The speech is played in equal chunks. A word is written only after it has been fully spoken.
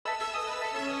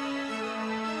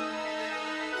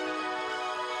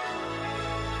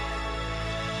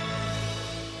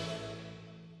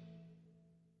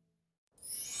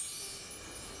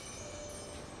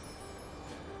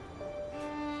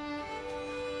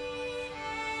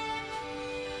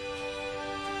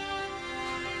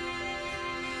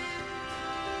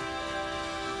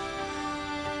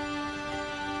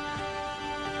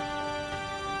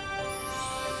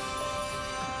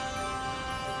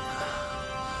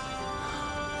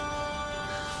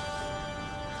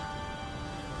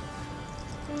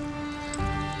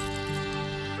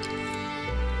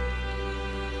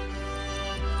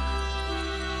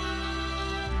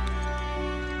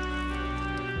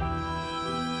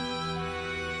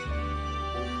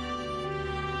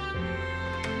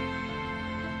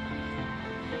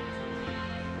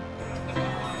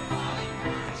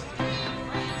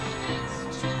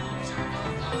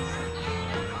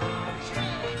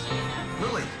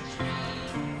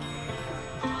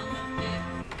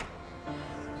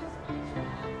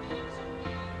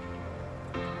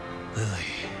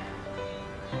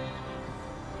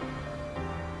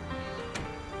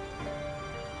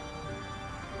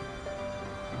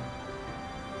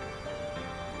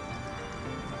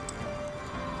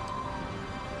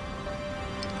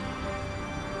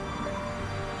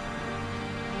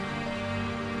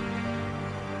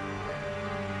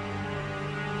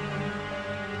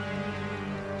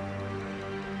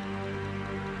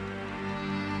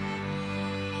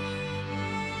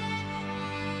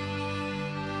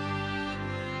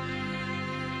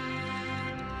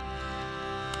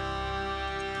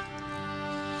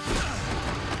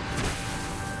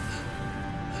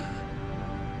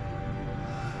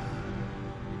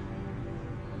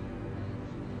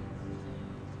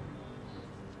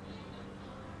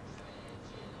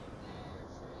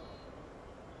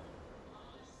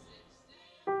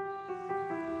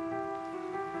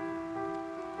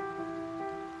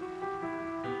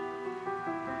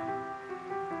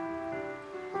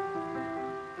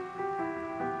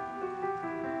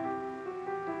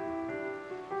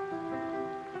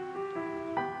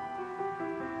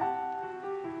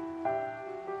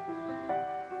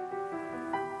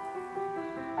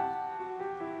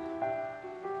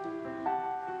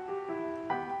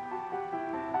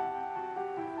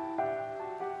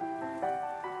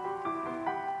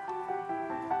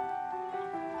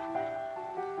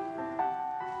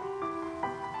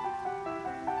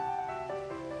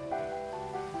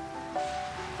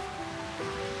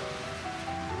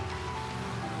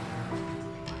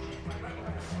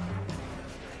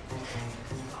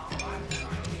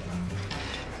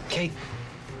Kate.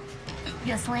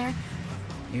 Yes, Laird?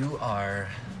 You are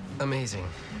amazing.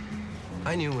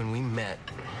 I knew when we met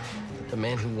that the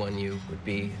man who won you would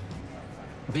be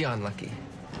beyond lucky.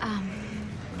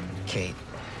 Kate,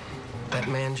 that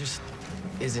man just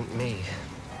isn't me.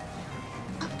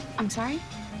 I'm sorry?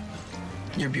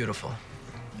 You're beautiful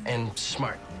and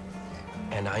smart.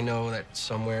 And I know that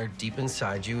somewhere deep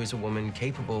inside you is a woman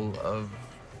capable of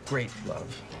great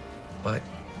love. But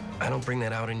I don't bring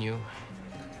that out in you,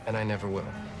 and I never will.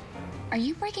 Are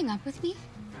you breaking up with me?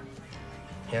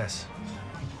 Yes.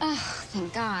 Oh,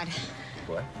 thank God.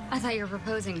 What? I thought you were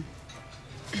proposing.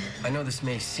 I know this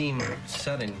may seem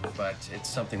sudden, but it's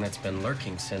something that's been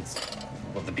lurking since,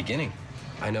 well, the beginning.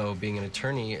 I know being an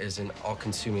attorney is an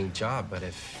all-consuming job, but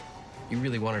if you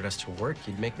really wanted us to work,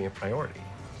 you'd make me a priority.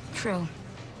 True.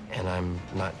 And I'm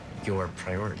not your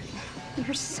priority.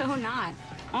 You're so not.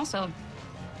 Also,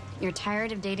 you're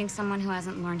tired of dating someone who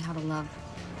hasn't learned how to love.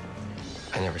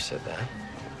 I never said that.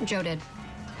 Joe did.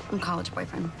 My college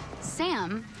boyfriend.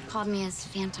 Sam called me his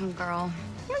phantom girl.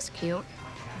 It was cute.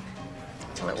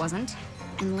 Till it wasn't.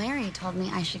 And Larry told me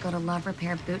I should go to love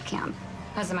repair boot camp.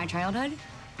 Because of my childhood?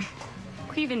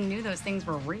 We even knew those things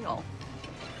were real.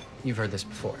 You've heard this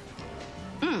before.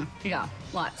 Yeah,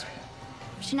 lots.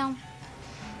 But you know,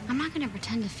 I'm not gonna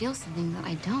pretend to feel something that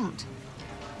I don't.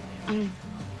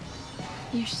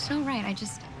 You're so right,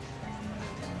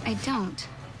 I don't.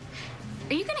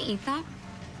 Are you gonna eat that?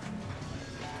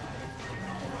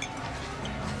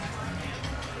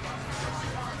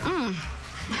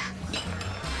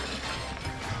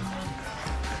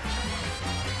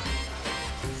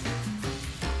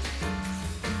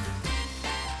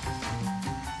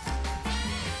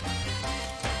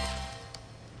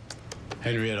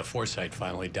 Henrietta Forsythe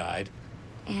finally died.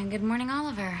 And good morning,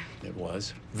 Oliver. It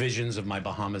was. Visions of my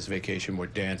Bahamas vacation were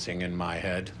dancing in my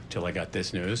head till I got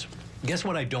this news. Guess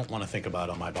what I don't want to think about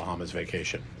on my Bahamas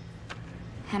vacation?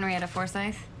 Henrietta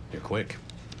Forsythe. You're quick.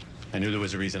 I knew there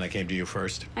was a reason I came to you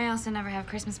first. I also never have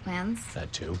Christmas plans.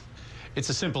 That too. It's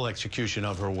a simple execution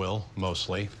of her will,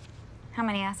 mostly. How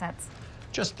many assets?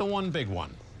 Just the one big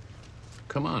one.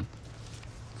 Come on.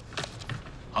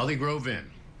 Holly Grove Inn.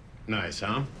 Nice,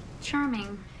 huh?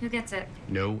 Charming. Who gets it?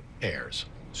 No heirs.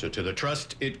 So to the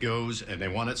trust it goes, and they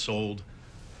want it sold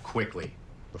quickly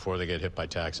before they get hit by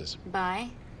taxes. Bye.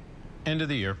 End of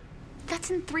the year. That's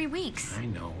in 3 weeks. I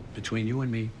know. Between you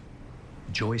and me,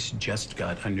 Joyce just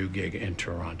got a new gig in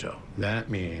Toronto. That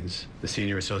means the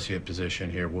senior associate position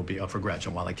here will be up for grabs.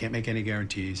 And while I can't make any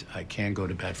guarantees, I can go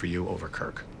to bat for you over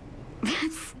Kirk.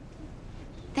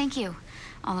 Thank you,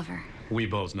 Oliver. We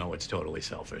both know it's totally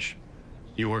selfish.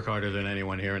 You work harder than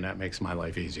anyone here, and that makes my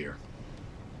life easier.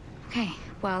 Okay,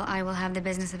 well, I will have the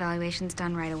business evaluations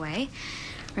done right away.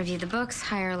 Review the books,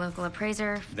 hire a local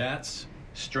appraiser. That's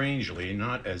strangely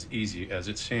not as easy as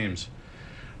it seems.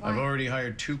 Why? I've already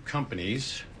hired 2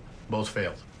 companies. Both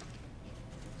failed.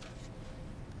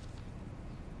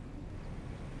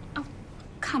 Oh,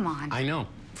 come on. I know.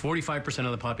 45%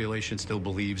 of the population still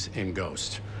believes in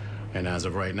ghosts. And as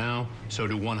of right now, so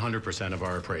do 100% of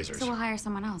our appraisers. So we'll hire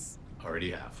someone else.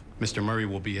 Already have. Mr. Murray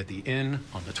will be at the inn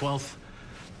on the 12th,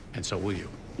 and so will you.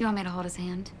 You want me to hold his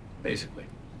hand? Basically.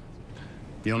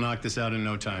 You'll knock this out in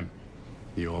no time.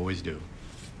 You always do.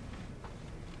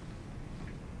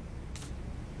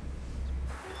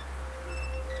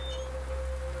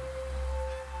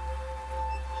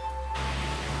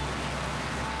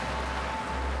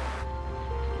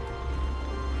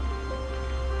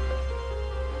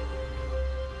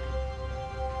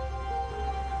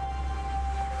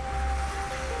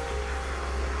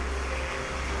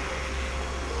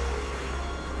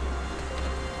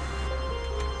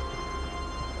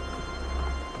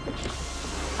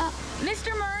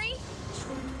 Mr. Murray?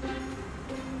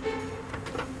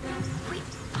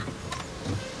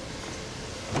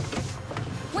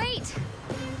 Wait!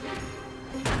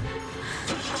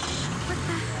 What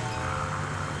the?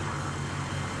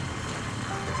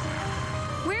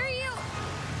 Where are you?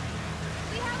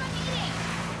 We have a meeting.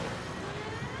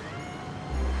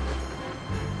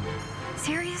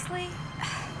 Seriously?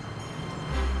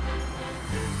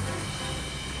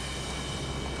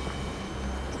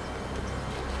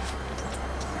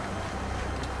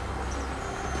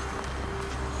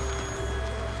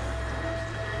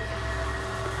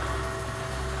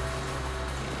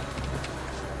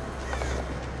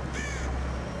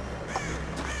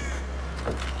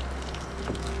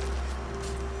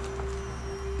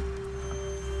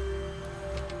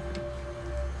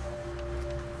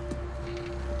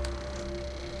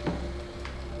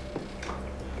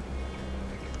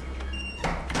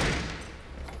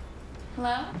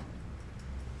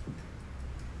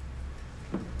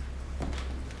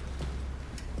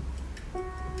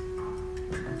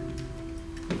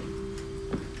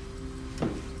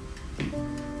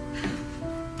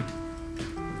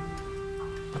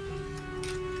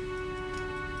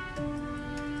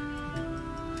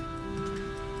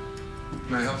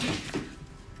 May I help you?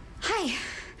 Hi.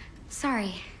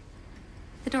 Sorry.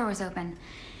 The door was open.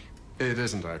 It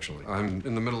isn't, actually. I'm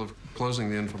in the middle of closing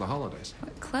the inn for the holidays.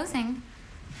 What, closing?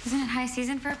 Isn't it high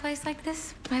season for a place like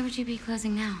this? Why would you be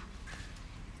closing now?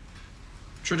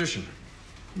 Tradition.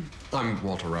 I'm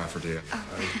Walter Rafferty. Oh.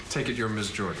 I take it you're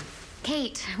Ms. Jordan.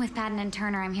 Kate, with Patton and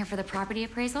Turner. I'm here for the property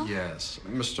appraisal. Yes.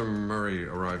 Mr. Murray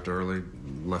arrived early,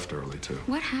 left early, too.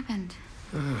 What happened?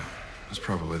 It's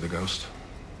probably the ghost.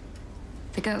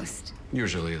 The ghost.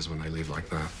 Usually is when they leave like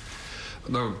that.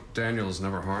 Though Daniel's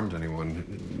never harmed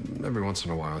anyone, every once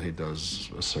in a while he does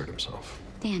assert himself.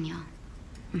 Daniel.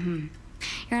 Mm-hmm.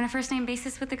 You're on a first-name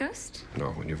basis with the ghost? No,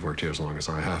 when you've worked here as long as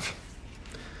I have.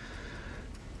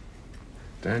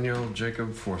 Daniel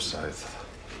Jacob Forsyth.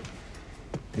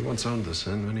 He once owned this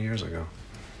inn many years ago.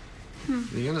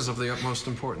 The inn is of the utmost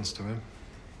importance to him.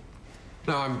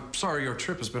 Now, I'm sorry your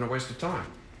trip has been a waste of time.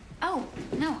 Oh,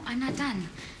 no, I'm not done.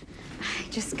 I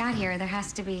just got here. There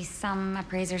has to be some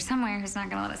appraiser somewhere who's not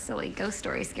gonna let a silly ghost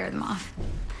story scare them off.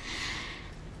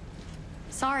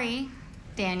 Sorry,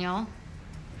 Daniel.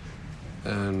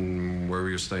 And where will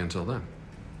you stay until then?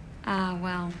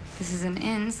 Well, this is an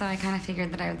inn, so I kind of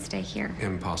figured that I would stay here.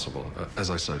 Impossible. As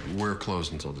I said, we're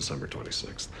closed until December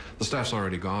 26th. The staff's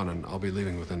already gone, and I'll be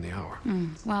leaving within the hour.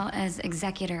 Well, as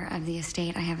executor of the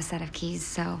estate, I have a set of keys,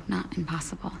 so not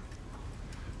impossible.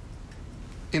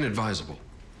 Inadvisable.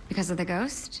 Because of the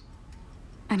ghost?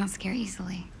 I don't scare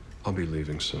easily. I'll be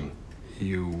leaving soon.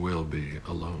 You will be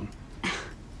alone.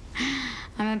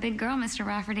 I'm a big girl, Mr.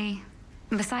 Rafferty.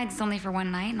 Besides, it's only for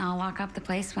one night, and I'll lock up the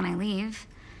place when I leave.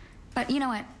 But you know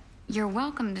what? You're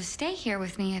welcome to stay here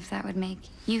with me if that would make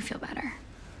you feel better.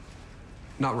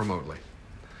 Not remotely.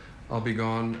 I'll be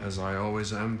gone, as I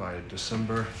always am, by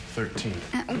December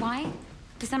 13th. Why?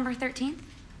 December 13th?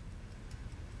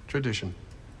 Tradition.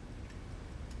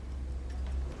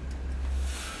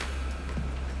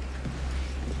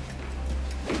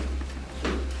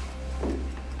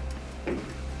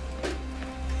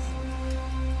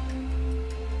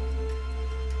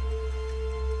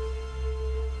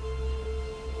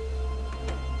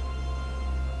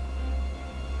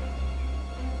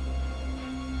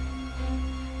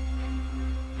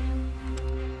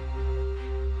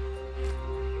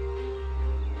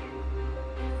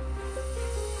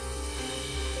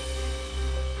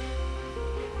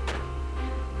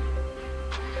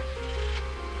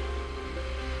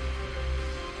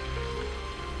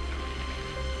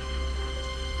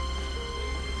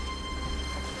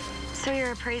 So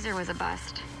your appraiser was a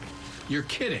bust? You're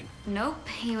kidding. Nope.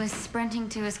 He was sprinting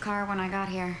to his car when I got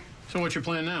here. So what's your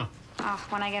plan now? Oh,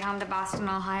 when I get home to Boston,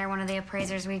 I'll hire one of the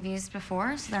appraisers we've used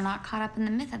before, so they're not caught up in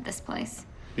the myth of this place.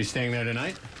 You staying there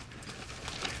tonight?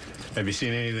 Have you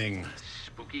seen anything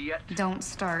spooky yet? Don't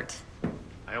start.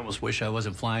 I almost wish I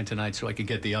wasn't flying tonight so I could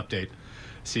get the update.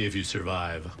 See if you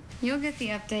survive. You'll get the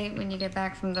update when you get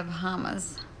back from the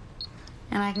Bahamas.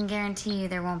 And I can guarantee you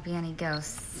there won't be any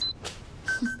ghosts.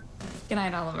 Good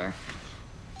night, Oliver.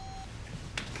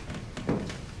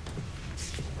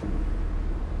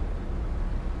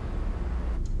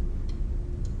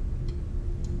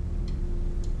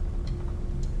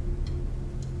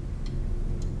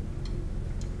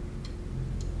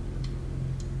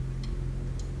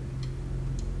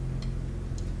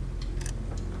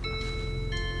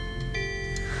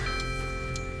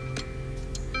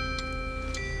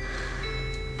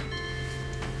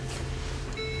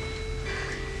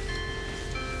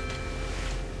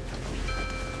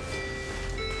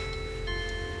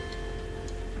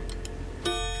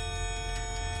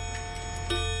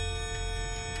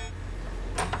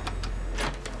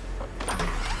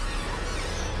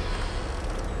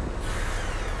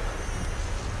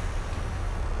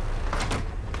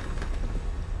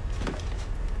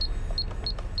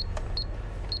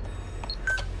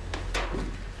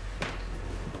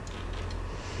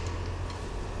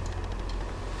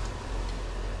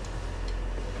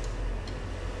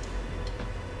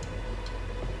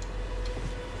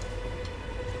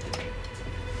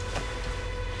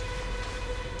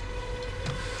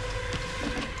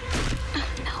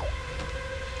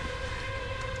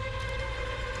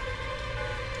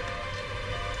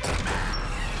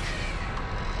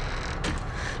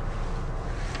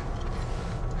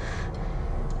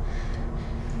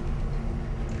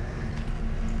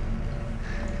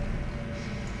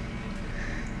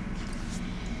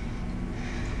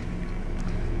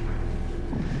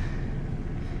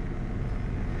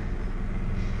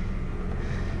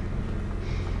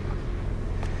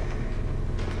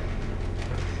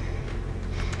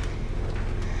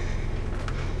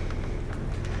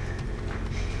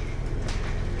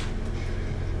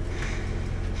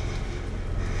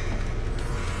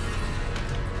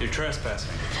 You're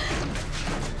trespassing.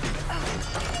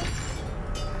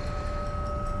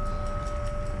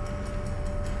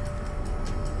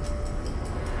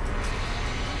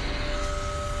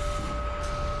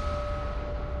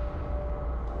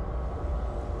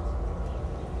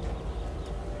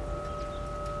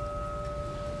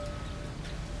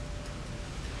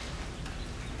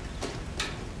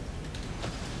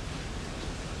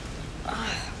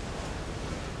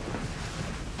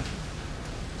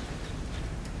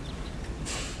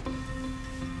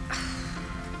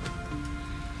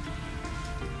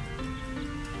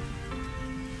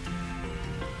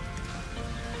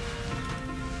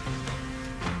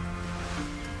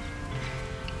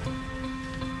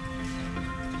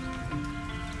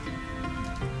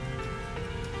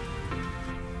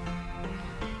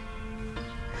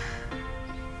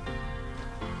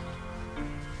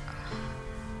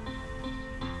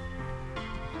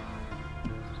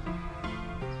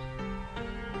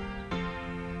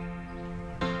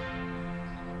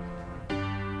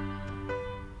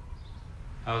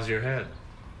 How's your head?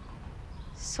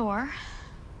 Sore.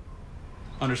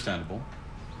 Understandable.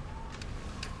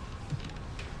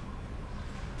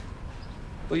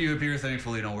 But you appear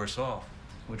thankfully no worse off,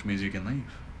 which means you can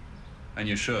leave. And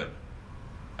you should.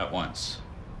 At once.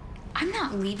 I'm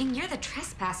not leaving. You're the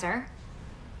trespasser.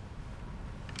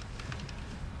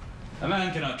 A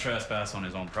man cannot trespass on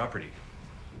his own property.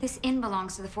 This inn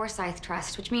belongs to the Forsyth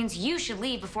Trust, which means you should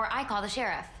leave before I call the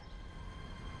sheriff.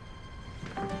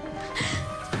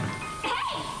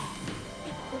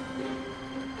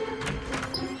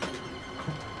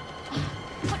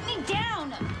 Put me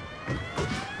down!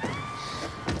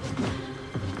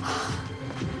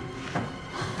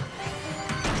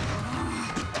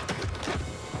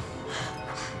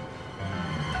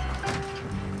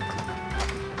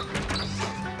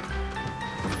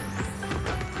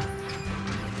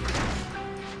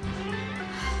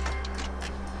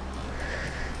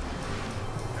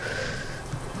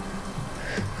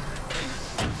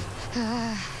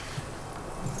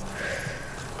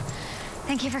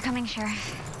 Thank you for coming,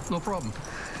 Sheriff. No problem.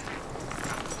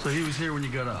 So he was here when you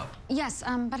got up? Yes,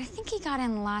 but I think he got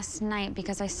in last night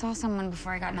because I saw someone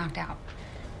before I got knocked out.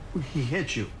 He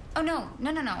hit you. Oh, no.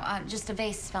 Just a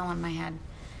vase fell on my head.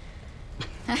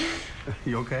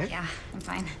 You okay? Yeah, I'm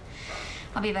fine.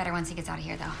 I'll be better once he gets out of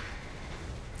here,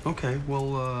 though. Okay,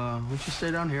 well, why don't you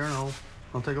stay down here and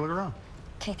I'll take a look around.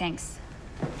 Okay, thanks.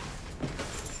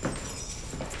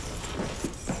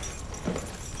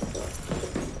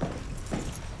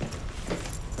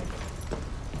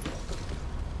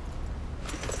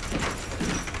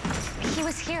 He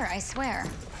was here, I swear.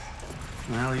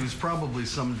 Well, he was probably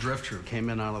some drifter who came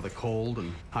in out of the cold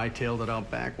and hightailed it out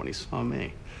back when he saw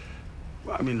me.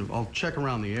 I mean, I'll check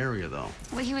around the area, though.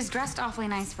 Well, he was dressed awfully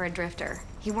nice for a drifter.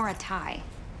 He wore a tie.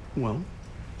 Well,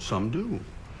 some do.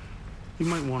 You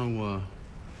might want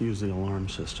to, use the alarm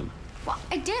system. Well,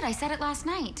 I did. I said it last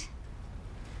night.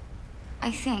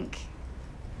 I think.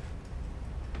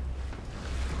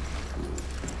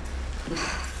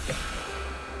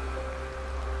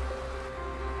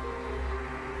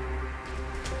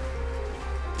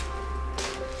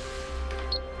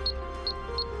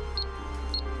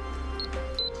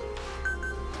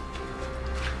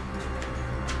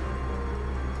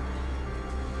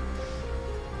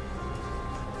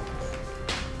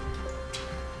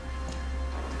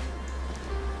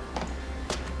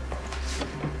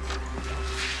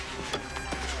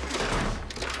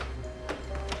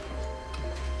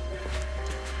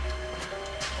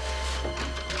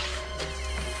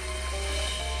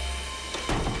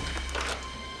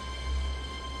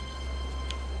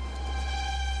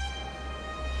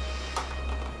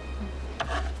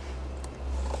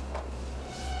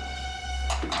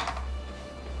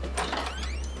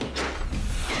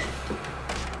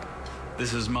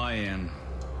 This is my inn.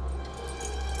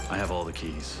 I have all the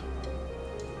keys.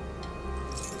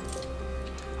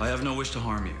 I have no wish to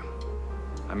harm you.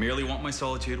 I merely want my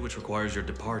solitude, which requires your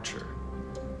departure.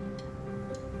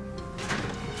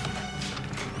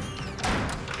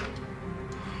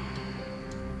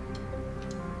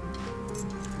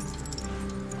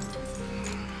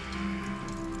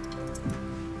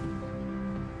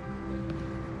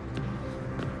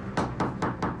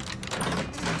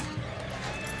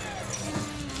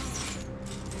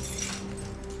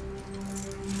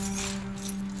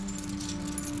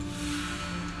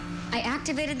 I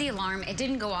activated the alarm. It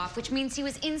didn't go off, which means he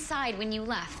was inside when you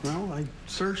left. Well, I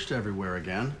searched everywhere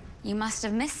again. You must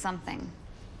have missed something.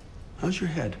 How's your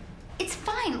head? It's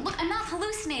fine. Look, I'm not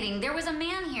hallucinating. There was a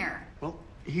man here. Well,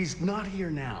 he's not here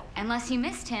now. Unless you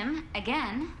missed him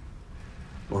again.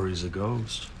 Or he's a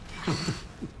ghost.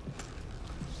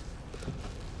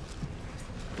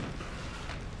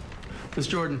 Miss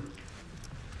Jordan,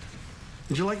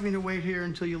 would you like me to wait here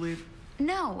until you leave?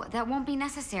 No, that won't be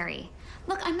necessary.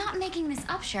 Look, I'm not making this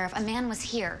up, Sheriff. A man was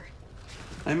here.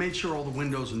 I made sure all the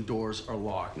windows and doors are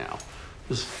locked now.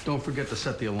 Just don't forget to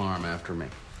set the alarm after me.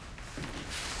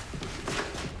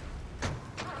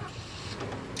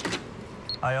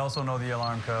 I also know the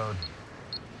alarm code.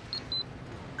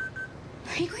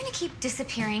 Are you going to keep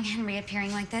disappearing and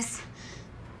reappearing like this?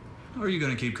 Or are you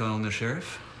going to keep calling the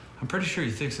sheriff? I'm pretty sure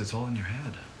he thinks it's all in your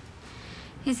head.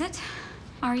 Is it?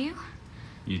 Are you?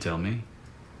 You tell me.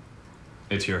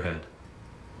 It's your head.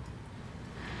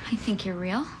 I think you're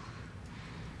real.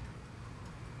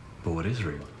 But what is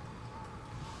real?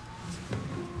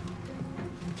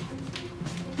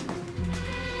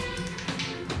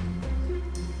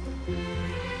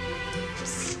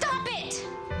 Stop it!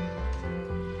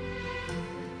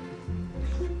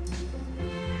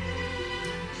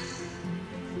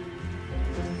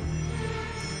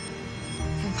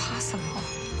 Impossible.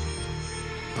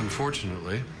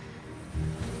 Unfortunately,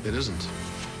 it isn't.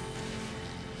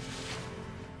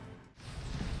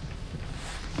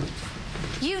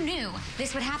 You knew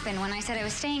this would happen when I said I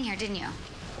was staying here, didn't you?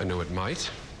 I knew it might.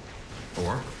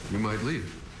 Or you might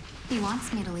leave. He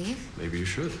wants me to leave. Maybe you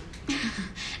should.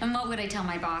 And what would I tell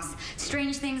my boss?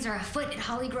 Strange things are afoot at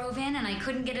Holly Grove Inn and I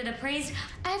couldn't get it appraised?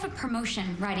 I have a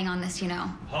promotion riding on this, you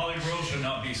know. Holly Grove should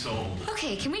not be sold.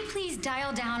 Okay, can we please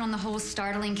dial down on the whole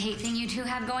startling Kate thing you two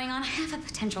have going on? I have a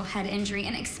potential head injury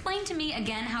and explain to me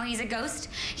again how he's a ghost.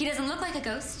 He doesn't look like a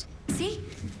ghost. See?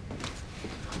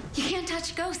 You can't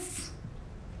touch ghosts.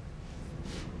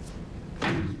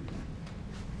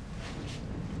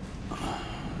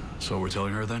 So we're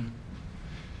telling her then?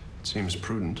 It seems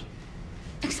prudent.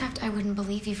 Except I wouldn't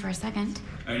believe you for a second.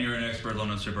 And you're an expert on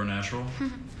the supernatural?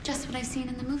 Just what I've seen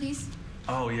in the movies.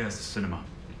 Oh, yes, the cinema.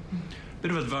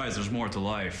 Bit of advice, there's more to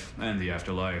life and the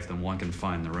afterlife than one can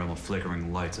find in the realm of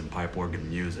flickering lights and pipe organ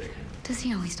music. Does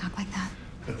he always talk like that?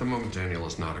 At the moment, Daniel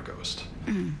is not a ghost.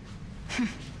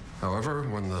 However,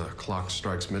 when the clock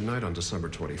strikes midnight on December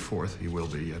 24th, he will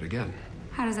be yet again.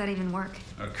 How does that even work?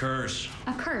 A curse.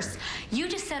 A curse. You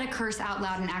just said a curse out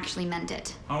loud and actually meant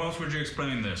it. How else would you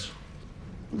explain this?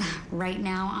 Right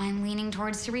now, I'm leaning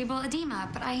towards cerebral edema,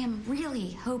 but I am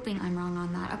really hoping I'm wrong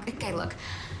on that. Okay, look.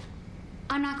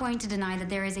 I'm not going to deny that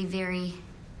there is a very,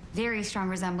 very strong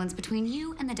resemblance between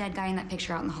you and the dead guy in that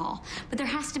picture out in the hall. But there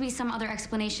has to be some other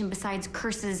explanation besides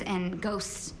curses and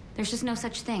ghosts. There's just no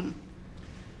such thing.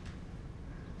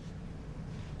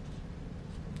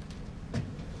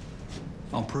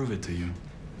 I'll prove it to you.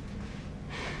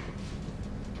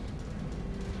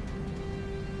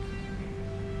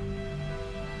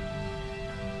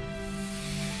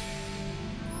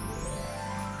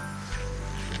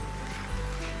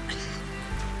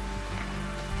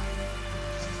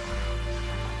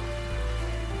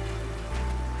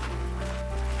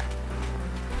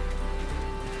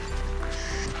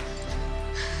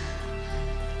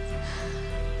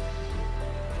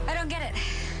 I don't get it.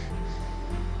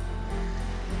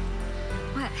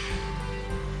 What?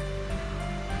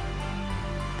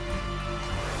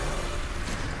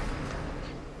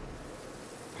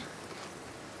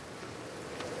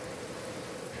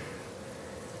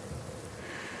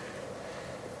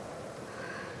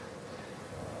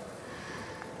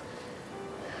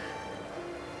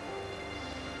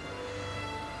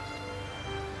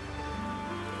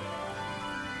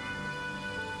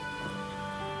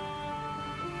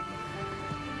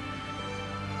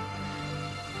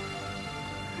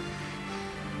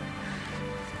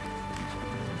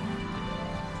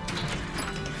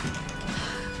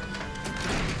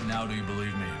 Now do you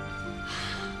believe me?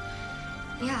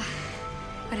 Yeah.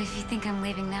 But if you think I'm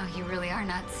leaving now, you really are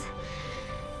nuts.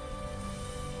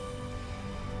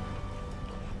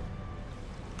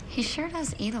 He sure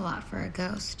does eat a lot for a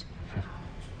ghost. He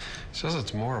says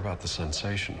it's more about the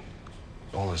sensation.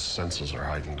 All his senses are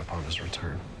heightened upon his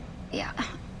return. Yeah.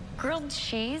 Grilled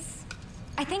cheese?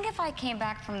 I think if I came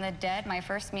back from the dead, my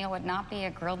first meal would not be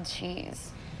a grilled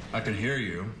cheese. I can hear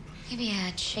you. Maybe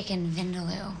a chicken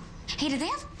vindaloo. Hey, did they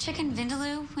have chicken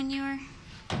vindaloo when you were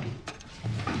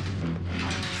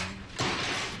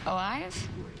alive?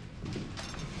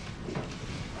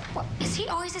 What, is he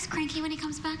always this cranky when he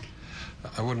comes back?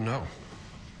 I wouldn't know.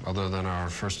 Other than our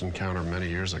first encounter many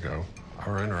years ago,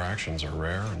 our interactions are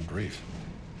rare and brief.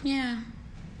 Yeah.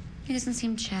 He doesn't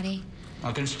seem chatty.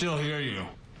 I can still hear you.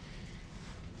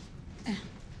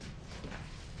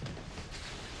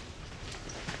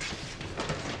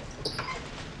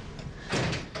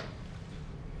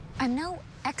 I'm no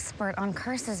expert on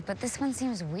curses, but this one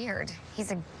seems weird.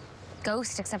 He's a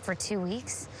ghost except for 2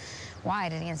 weeks. Why?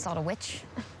 Did he insult a witch?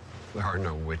 There are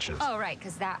no witches. Oh, right,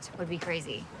 because that would be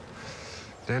crazy.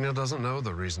 Daniel doesn't know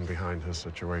the reason behind his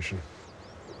situation.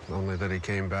 Only that he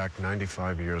came back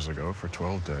 95 years ago for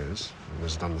 12 days and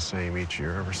has done the same each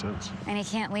year ever since. And he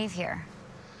can't leave here.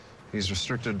 He's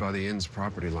restricted by the inn's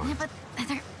property line. Yeah, but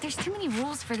there's too many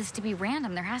rules for this to be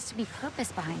random. There has to be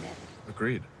purpose behind it.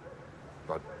 Agreed.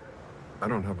 But I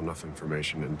don't have enough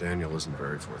information, and Daniel isn't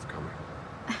very forthcoming.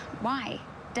 Why?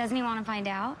 Doesn't he want to find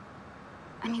out?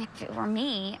 I mean, if it were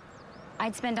me,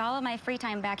 I'd spend all of my free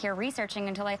time back here researching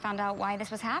until I found out why this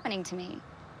was happening to me.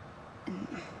 And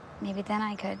maybe then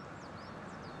I could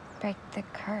break the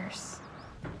curse.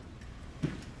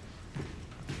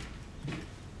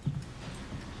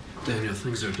 Daniel,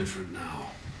 things are different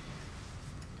now.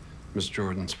 Miss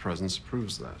Jordan's presence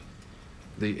proves that.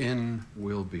 The inn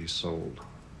will be sold.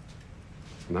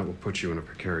 And that will put you in a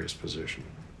precarious position.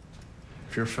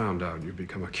 If you're found out, you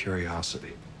become a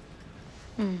curiosity.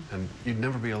 And you'd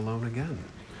never be alone again.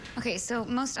 Okay, so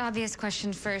most obvious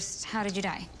question first, how did you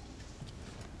die?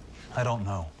 I don't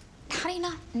know. How do you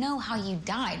not know how you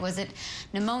died? Was it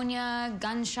pneumonia,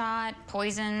 gunshot,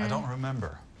 poison? I don't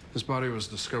remember. His body was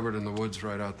discovered in the woods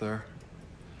right out there.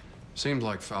 Seemed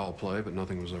like foul play, but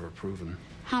nothing was ever proven.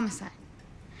 Homicide.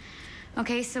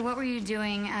 Okay, so what were you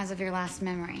doing as of your last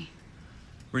memory?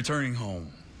 Returning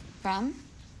home. From?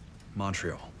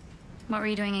 Montreal. What were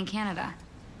you doing in Canada?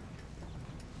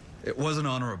 It wasn't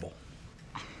honorable.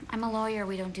 I'm a lawyer,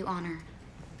 we don't do honor.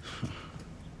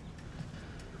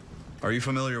 Are you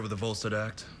familiar with the Volstead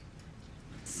Act?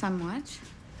 Somewhat.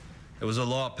 It was a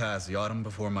law passed the autumn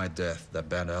before my death that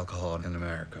banned alcohol in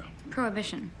America.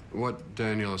 Prohibition. What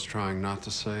Daniel is trying not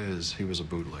to say is he was a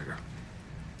bootlegger.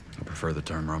 I prefer the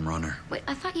term rum runner. Wait,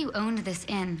 I thought you owned this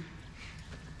inn.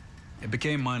 It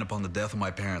became mine upon the death of my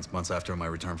parents months after my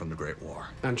return from the Great War.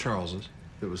 And Charles's.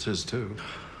 It was his, too.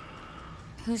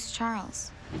 Who's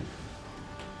Charles?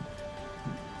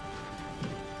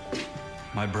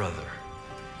 My brother.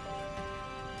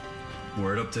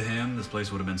 Were it up to him, this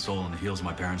place would have been sold on the heels of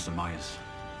my parents' demise.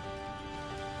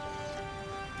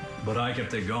 But I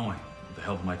kept it going with the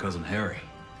help of my cousin Harry.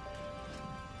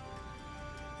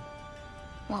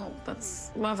 Well,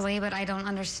 that's lovely, but I don't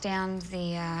understand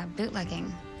the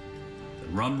bootlegging. The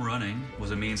rum running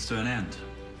was a means to an end.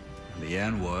 And the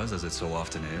end was, as it so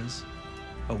often is,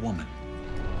 a woman.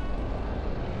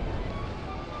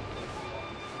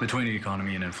 Between the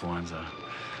economy and influenza,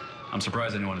 I'm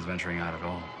surprised anyone is venturing out at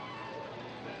all.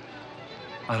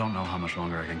 I don't know how much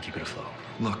longer I can keep it afloat.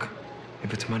 Look,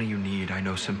 if it's money you need, I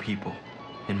know some people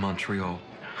in Montreal.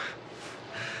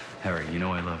 Harry, you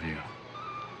know I love you.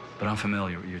 But I'm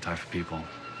familiar with your type of people.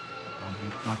 I'm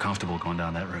not comfortable going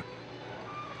down that route.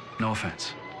 No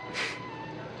offense.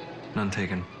 None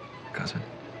taken, cousin.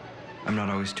 I'm not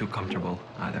always too comfortable,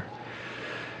 either.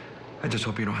 I just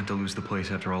hope you don't have to lose the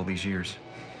place after all these years.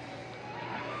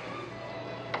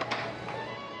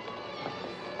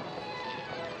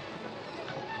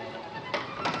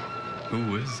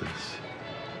 Who is this?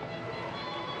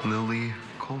 Lily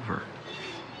Culver.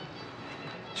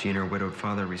 She and her widowed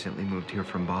father recently moved here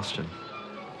from Boston.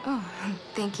 Oh,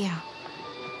 thank you.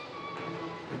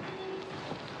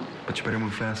 But you better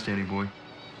move fast, Danny boy.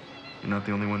 You're not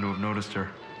the only one to have noticed her.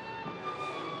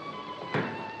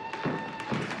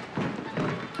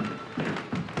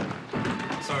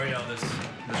 Sorry,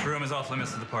 Elvis. This room is off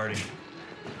limits to the party.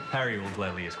 Harry will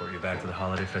gladly escort you back to the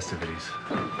holiday festivities.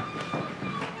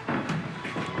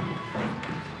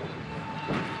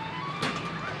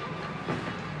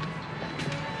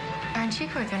 Aren't you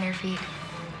quick on your feet?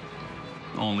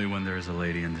 Only when there is a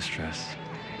lady in distress.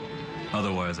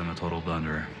 Otherwise, I'm a total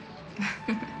blunderer.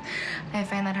 I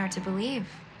find that hard to believe.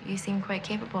 You seem quite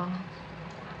capable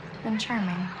and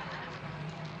charming.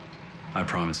 I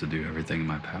promise to do everything in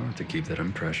my power to keep that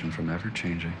impression from ever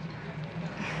changing.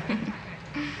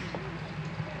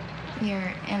 Your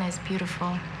inn is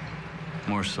beautiful.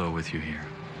 More so with you here.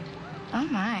 Oh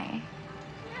my.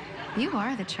 You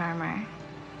are the charmer.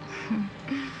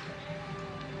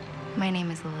 My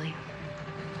name is Lily.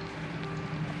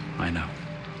 I know.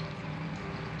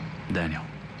 Daniel.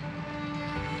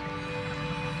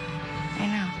 I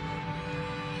know.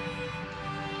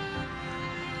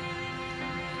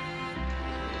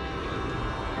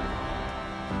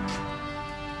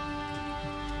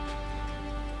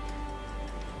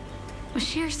 Was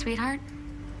she your sweetheart?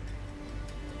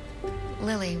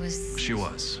 Lily was... She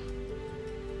was.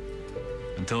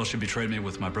 Until she betrayed me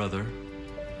with my brother.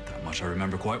 That much I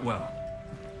remember quite well.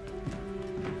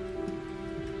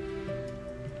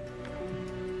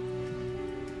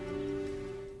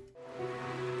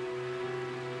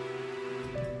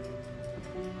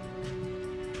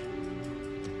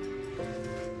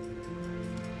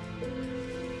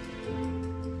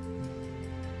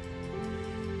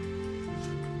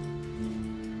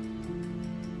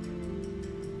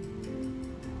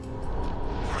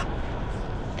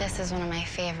 This is one of my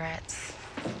favorites.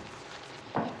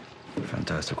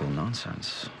 Fantastical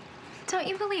nonsense. Don't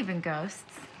you believe in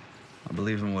ghosts? I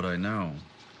believe in what I know.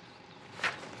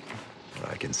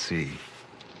 What I can see.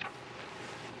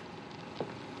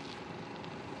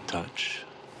 Touch.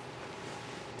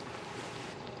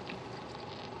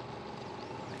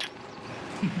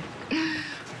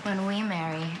 When we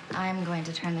marry, I'm going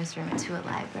to turn this room into a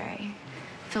library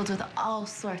filled with all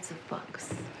sorts of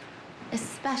books,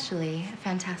 especially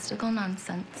fantastical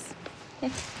nonsense.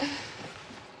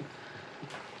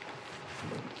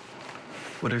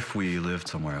 What if we lived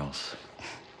somewhere else?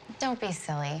 Don't be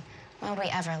silly. Why would we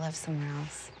ever live somewhere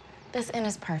else? This inn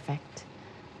is perfect.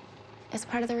 It's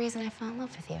part of the reason I fell in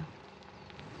love with you.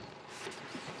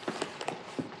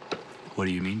 What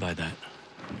do you mean by that?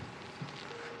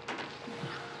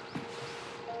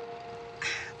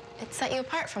 It set you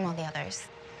apart from all the others.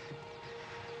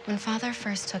 When Father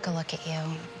first took a look at you,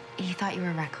 he thought you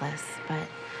were reckless, but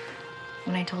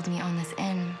when I told him you owned this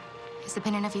inn, his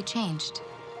opinion of you changed.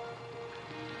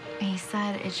 He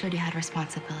said it showed you had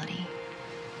responsibility,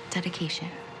 dedication,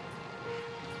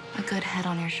 a good head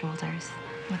on your shoulders.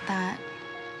 With that,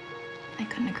 I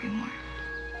couldn't agree more.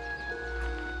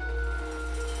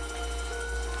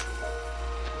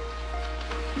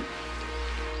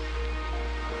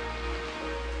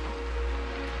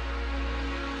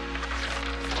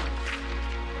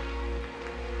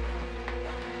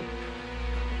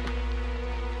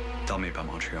 Tell me about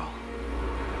Montreal.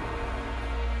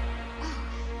 Oh,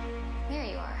 there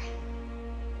you are.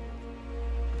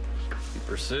 You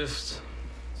persist.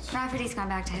 Rafferty's gone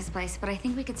back to his place, but I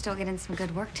think we could still get in some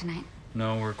good work tonight.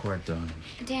 No, we're quite done.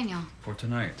 Daniel. For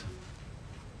tonight.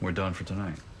 We're done for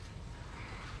tonight.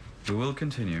 We will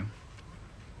continue.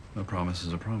 A promise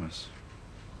is a promise.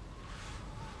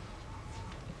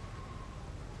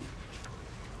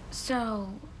 So,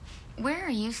 where are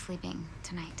you sleeping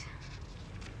tonight?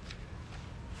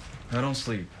 I don't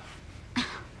sleep. Of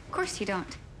course you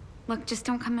don't. Look, just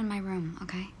don't come in my room,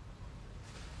 okay?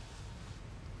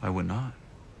 I would not.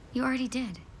 You already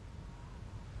did.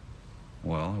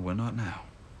 Well, I would not now.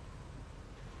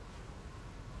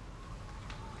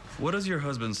 What does your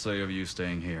husband say of you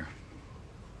staying here?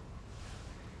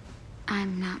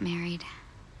 I'm not married.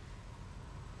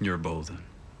 You're bold then.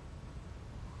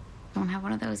 Don't have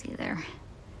one of those either.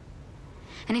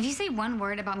 And if you say one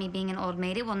word about me being an old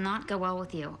maid, it will not go well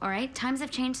with you, all right? Times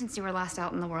have changed since you were last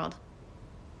out in the world.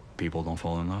 People don't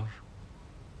fall in love?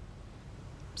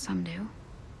 Some do.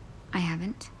 I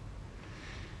haven't.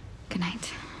 Good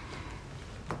night.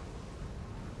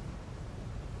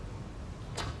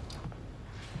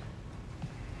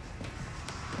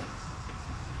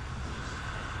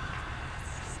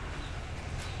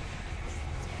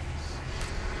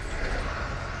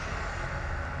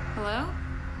 Hello?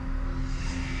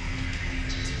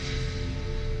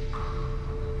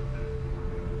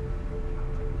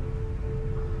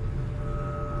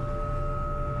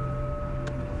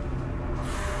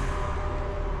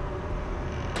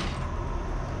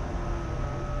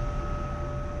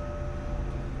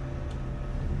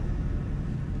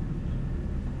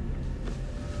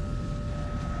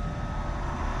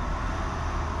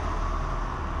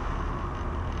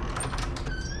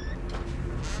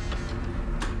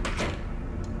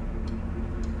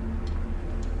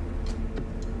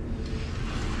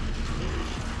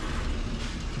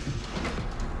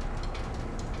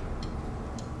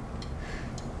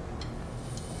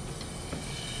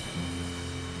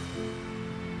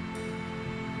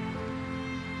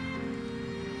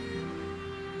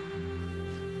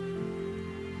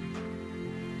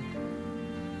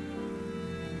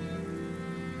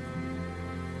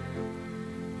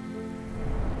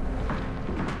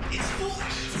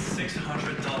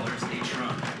 $600 each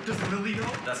run. Does Lily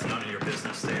know? That's none of your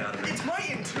business. Stay out of it. It's my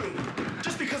inn, too.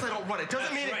 Just because I don't run it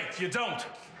doesn't mean That's right. You don't.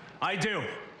 I do.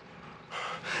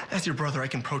 As your brother, I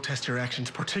can protest your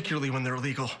actions, particularly when they're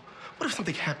illegal. What if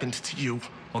something happened to you?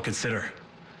 Well, consider.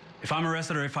 If I'm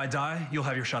arrested or if I die, you'll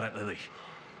have your shot at Lily.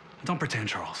 Don't pretend,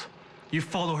 Charles. You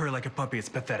follow her like a puppy. It's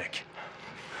pathetic.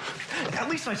 At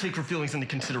least I take her feelings into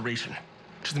consideration,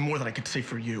 which is more than I could say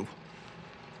for you.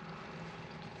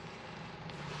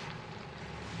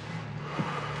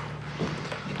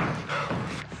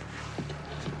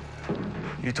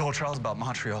 You told Charles about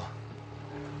Montreal.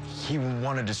 He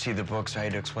wanted to see the books. I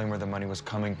had to explain where the money was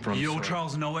coming from. You owe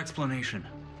Charles no explanation.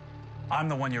 I'm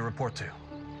the one you report to.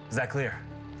 Is that clear?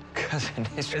 Cousin,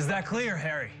 Is that clear,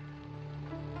 Harry?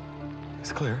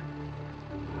 It's clear.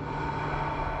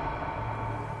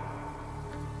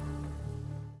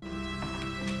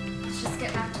 Let's just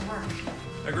get back to work.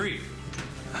 Agreed.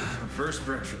 First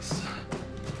breakfast.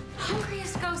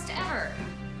 hungriest ghost ever.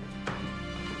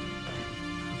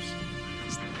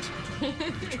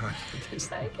 Try.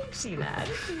 I can see that.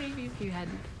 Maybe if you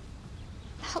hadn't.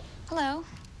 Hello.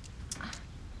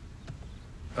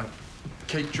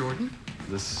 Kate Jordan,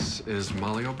 this is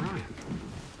Molly O'Brien.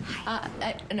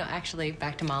 No, actually,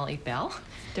 back to Molly Bell.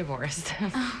 Divorced.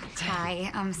 Oh,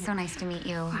 hi. So nice to meet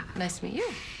you. Nice to meet you.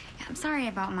 Yeah, I'm sorry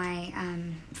about my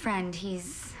friend.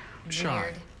 He's Shy.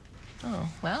 weird. Oh,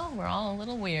 well, we're all a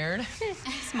little weird.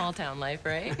 Small town life,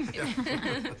 right?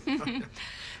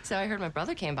 So I heard my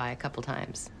brother came by a couple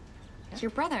times.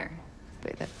 Your brother?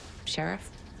 Wait, the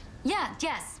sheriff? Yeah,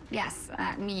 yes.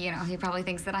 You know, he probably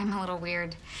thinks that I'm a little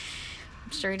weird.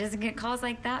 I'm sure he doesn't get calls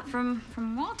like that from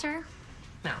Walter.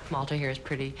 No, Walter here is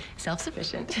pretty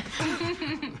self-sufficient.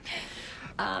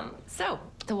 So,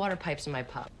 the water pipes in my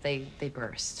pub, they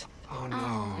burst. Oh,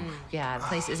 no. Yeah, the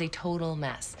place is a total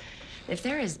mess. If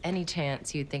there is any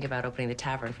chance you'd think about opening the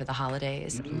tavern for the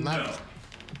holidays, I'd love it.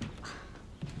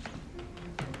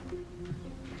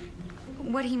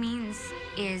 What he means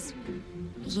is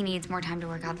he needs more time to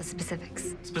work out the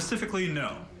specifics. Specifically,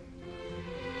 no.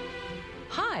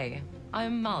 Hi,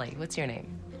 I'm Molly. What's your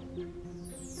name?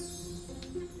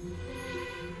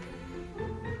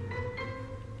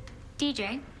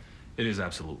 DJ. It is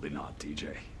absolutely not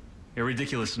DJ. A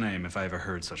ridiculous name if I ever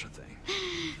heard such a thing.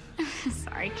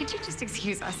 Sorry, could you just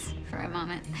excuse us for a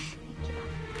moment?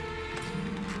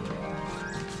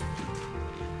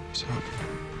 So,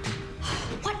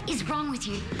 What is wrong with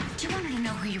you? Do you want her to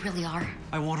know who you really are?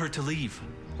 I want her to leave.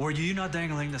 Were you not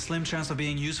dangling the slim chance of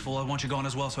being useful? I want you gone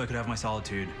as well so I could have my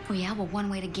solitude. Oh yeah, well, one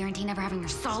way to guarantee never having your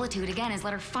solitude again is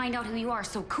let her find out who you are,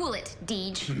 so cool it,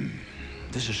 Deej.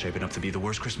 This is shaping up to be the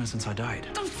worst Christmas since I died.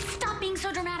 Don't stop being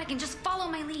so dramatic and just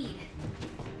follow my lead.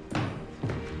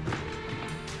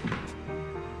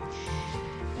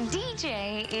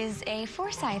 DJ is a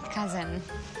Forsyth cousin.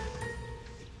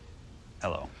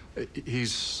 Hello.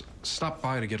 he's stopped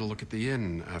by to get a look at the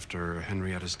inn after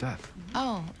Henrietta's death.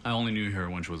 Oh. I only knew her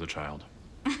when she was a child.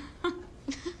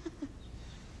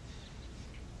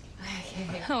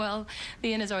 Well,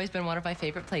 the inn has always been one of my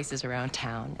favorite places around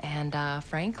town. And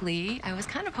frankly, I was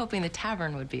kind of hoping the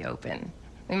tavern would be open.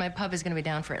 I mean, my pub is going to be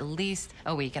down for at least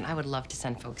a week, and I would love to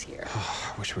send folks here.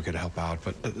 Oh, I wish we could help out,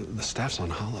 but the staff's on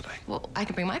holiday. Well, I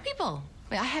can bring my people.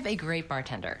 I mean, I have a great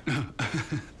bartender.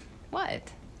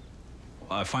 What?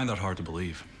 I find that hard to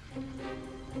believe.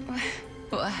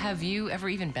 Well, have you ever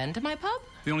even been to my pub?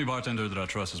 The only bartender that I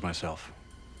trust is myself.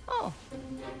 Oh.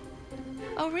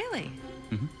 Oh, really?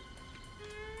 Mm-hmm.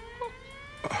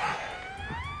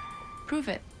 Prove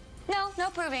it. No, no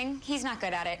proving. He's not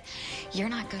good at it. You're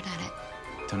not good at it.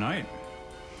 Tonight,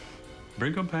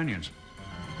 bring companions.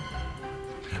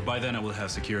 By then, I will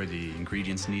have secured the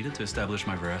ingredients needed to establish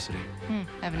my veracity. I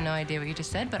have no idea what you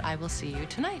just said, but I will see you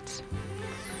tonight.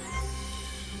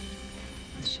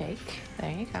 Shake.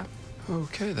 There you go.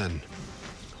 Okay, then.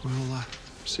 We'll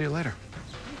see you later.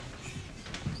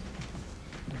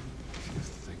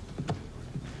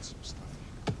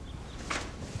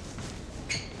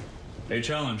 A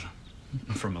challenge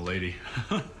from a lady.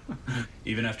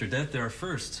 Even after death, there are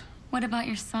firsts. What about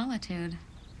your solitude?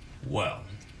 Well,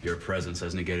 your presence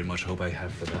has negated much hope I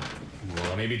have for that.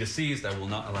 While I may be deceased, I will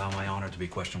not allow my honor to be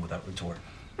questioned without retort.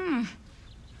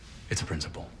 It's a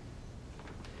principle.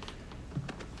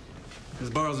 This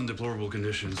bar's in deplorable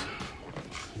conditions.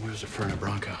 Where's the Ferna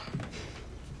Branca?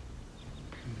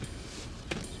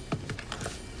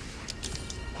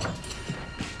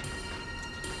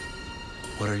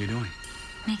 What are you doing?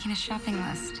 Making a shopping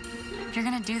list. If you're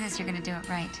gonna do this, you're gonna do it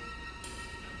right.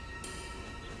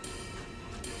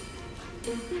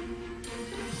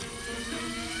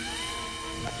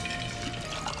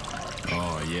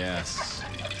 Oh, yes.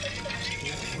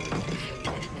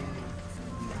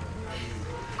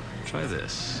 Try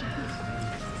this.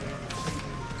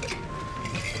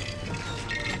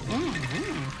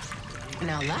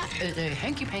 Now that is a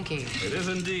hanky-panky. It is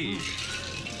indeed.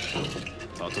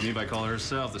 Taught to me by calling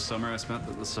herself the summer I spent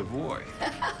at the Savoy.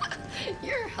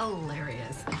 You're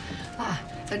hilarious.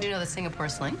 So do you know the Singapore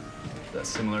slang? That's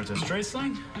similar to straight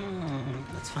slang?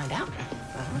 Let's find out.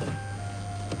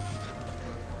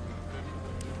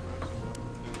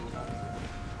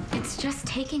 It's just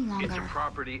taking longer. It's a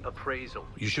property appraisal.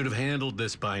 You should have handled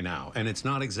this by now, and it's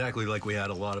not exactly like we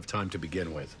had a lot of time to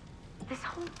begin with. This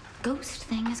whole ghost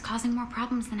thing is causing more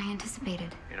problems than I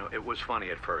anticipated. You know, it was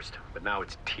funny at first, but now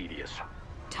it's tedious.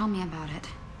 Tell me about it.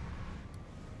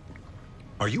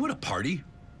 Are you at a party?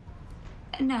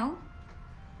 No.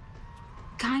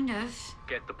 Kind of.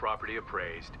 Get the property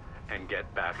appraised and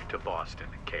get back to Boston,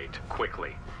 Kate,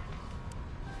 quickly.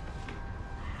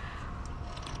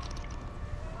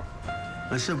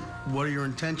 I said, what are your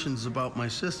intentions about my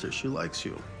sister? She likes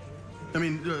you. I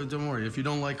mean, don't worry. If you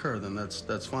don't like her, then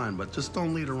that's fine. But just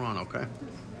don't lead her on, okay?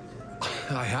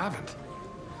 I haven't.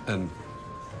 And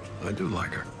I do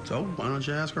like her. So why don't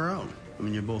you ask her out? I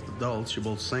mean, you're both adults. You're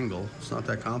both single. It's not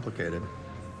that complicated.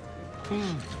 You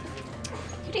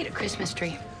need a Christmas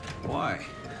tree. Why?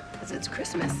 Because it's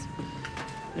Christmas.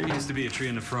 There used to be a tree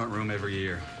in the front room every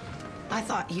year. I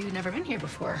thought you'd never been here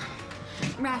before.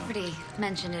 Rafferty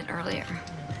mentioned it earlier.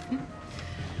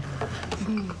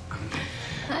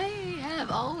 I have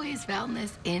always found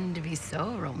this inn to be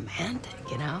so romantic,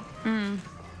 you know?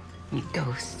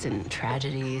 Ghosts and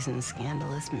tragedies and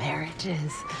scandalous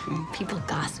marriages. People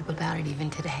gossip about it even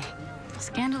today.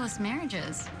 Scandalous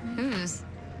marriages? Whose?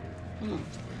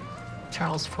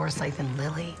 Charles Forsythe and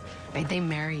Lily. Right? They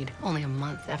married only a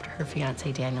month after her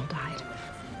fiancé Daniel died.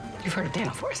 You've heard of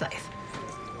Daniel Forsythe?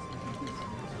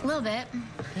 A little bit.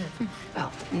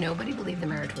 Well, nobody believed the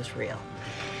marriage was real.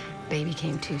 Baby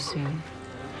came too soon.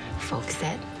 Folks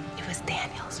said it was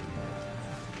Daniel's.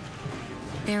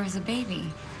 There was a baby.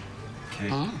 Okay.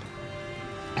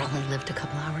 It only lived a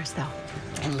couple hours, though.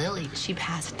 And Lily, she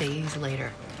passed days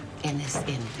later in this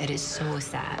inn. It is so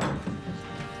sad.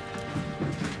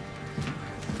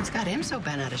 It's got him so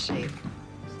bent out of shape.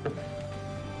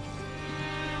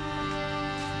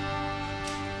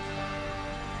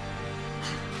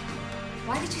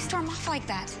 Why did you storm off like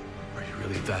that? Are you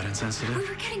really that insensitive? We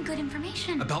were getting good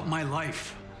information. About my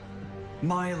life.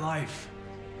 My life.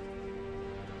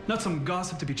 Not some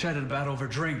gossip to be chatted about over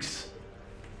drinks.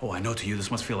 Oh, I know to you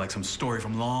this must feel like some story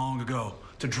from long ago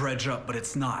to dredge up, but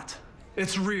it's not.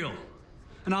 It's real.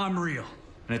 And I'm real.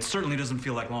 And it certainly doesn't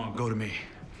feel like long ago to me.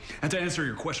 And to answer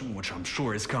your question, which I'm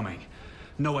sure is coming,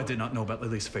 no, I did not know about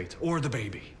Lily's fate or the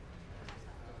baby.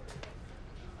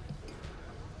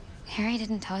 Harry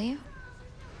didn't tell you?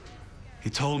 He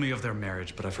told me of their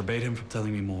marriage, but I forbade him from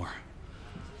telling me more.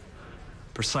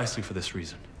 Precisely for this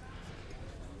reason.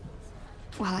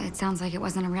 Well, it sounds like it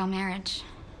wasn't a real marriage.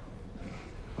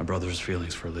 My brother's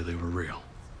feelings for Lily were real.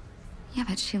 Yeah,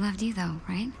 but she loved you, though,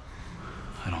 right?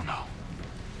 I don't know.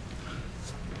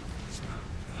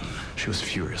 She was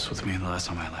furious with me the last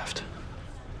time I left.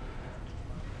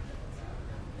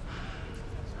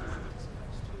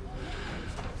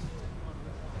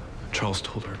 Charles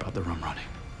told her about the rum running.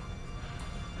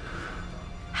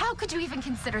 How could you even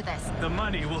consider this? The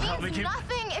money will help me Means keep...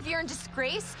 nothing if you're in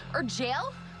disgrace or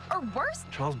jail or worse.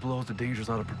 Charles blows the dangers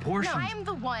out of proportion. No, I'm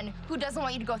the one who doesn't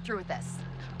want you to go through with this.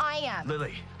 I am.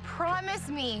 Lily. Promise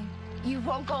me you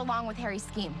won't go along with Harry's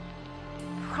scheme.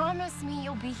 Promise me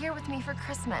you'll be here with me for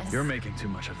Christmas. You're making too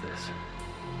much of this.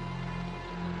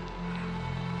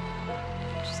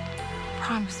 Just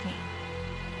promise me.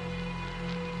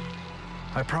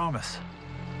 I promise.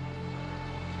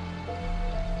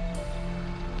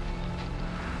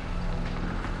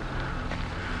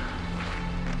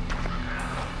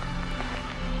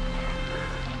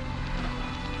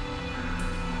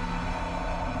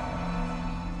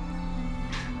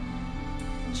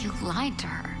 You lied to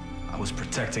her. I was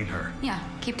protecting her. Yeah,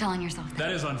 keep telling yourself that.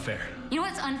 That is unfair. You know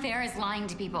what's unfair is lying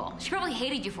to people. She probably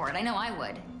hated you for it. I know I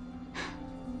would.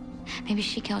 Maybe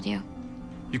she killed you.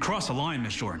 You cross a line,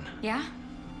 Miss Jordan. Yeah?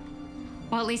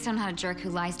 Well, at least I'm not a jerk who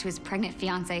lies to his pregnant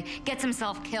fiancée, gets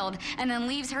himself killed, and then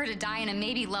leaves her to die in a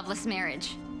maybe loveless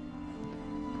marriage.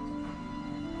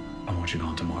 I want you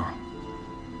gone tomorrow.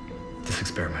 This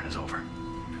experiment is over.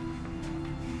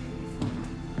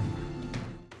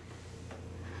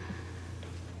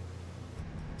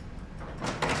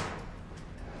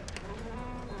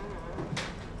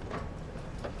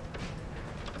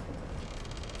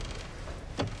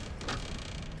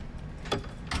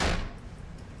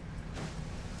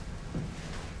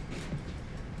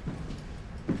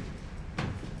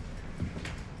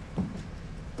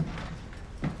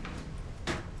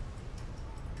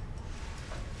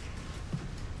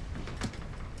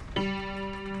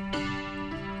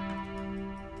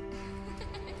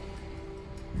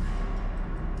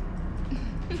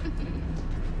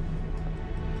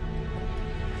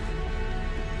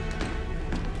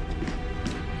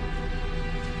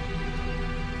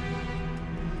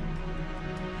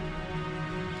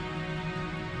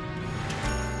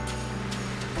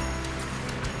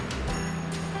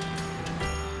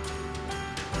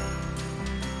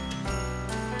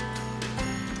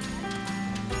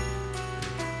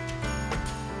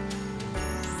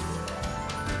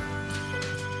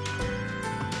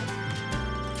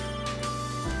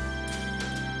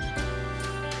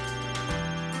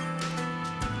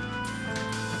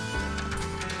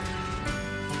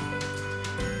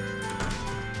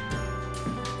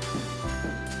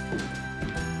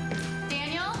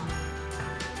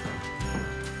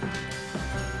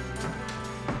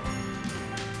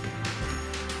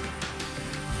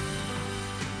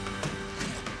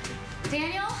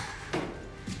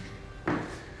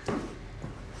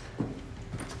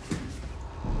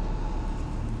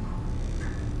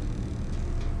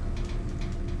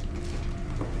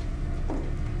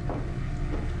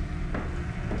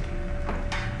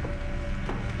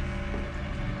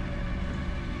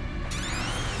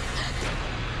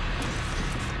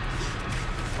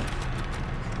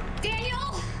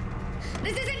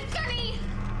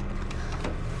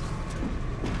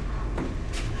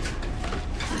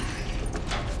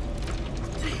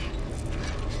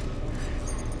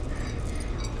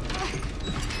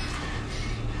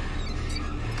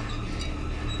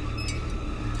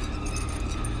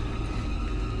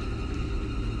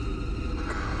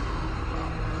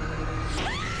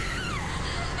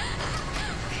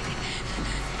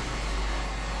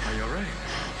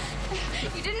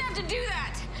 You didn't have to do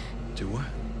that. Do what?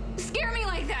 Scare me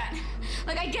like that.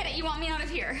 Like, I get it. You want me out of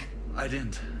here. I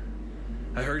didn't.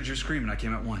 I heard you scream and I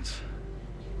came at once.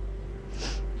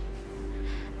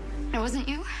 It wasn't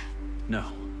you? No.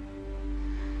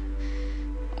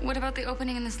 What about the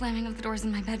opening and the slamming of the doors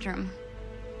in my bedroom?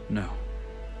 No.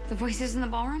 The voices in the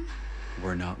ballroom?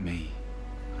 Were not me.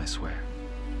 I swear.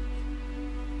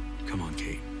 Come on,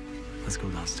 Kate. Let's go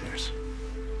downstairs.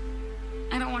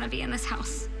 I don't want to be in this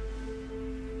house.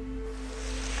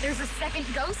 There's a second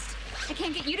ghost? I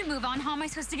can't get you to move on. How am I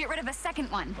supposed to get rid of a second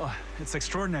one? Oh, it's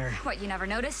extraordinary. What, you never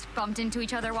noticed? Bumped into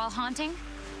each other while haunting?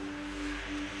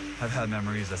 I've had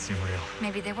memories that seem real.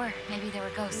 Maybe they were. Maybe they were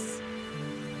ghosts.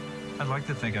 I'd like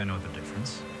to think I know the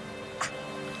difference.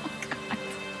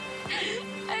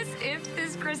 As if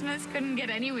this Christmas couldn't get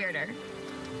any weirder.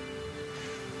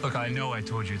 Look, I know I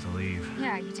told you to leave,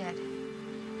 Yeah, you did.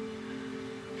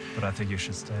 but I think you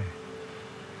should stay.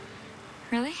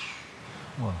 Really?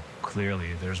 Well,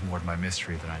 clearly there's more to my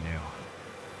mystery than I knew.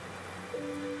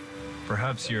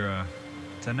 Perhaps your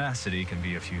tenacity can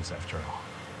be of use after all.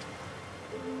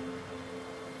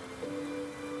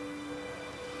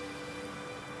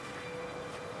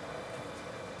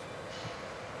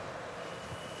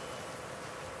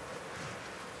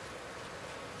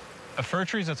 A fir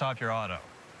tree's atop your auto.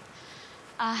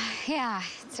 Yeah,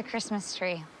 it's a Christmas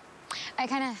tree. I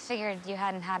kind of figured you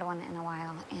hadn't had one in a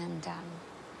while, and,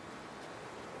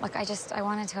 look, I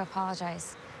wanted to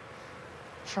apologize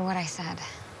for what I said.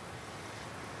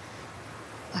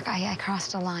 Look, I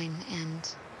crossed a line, and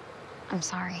I'm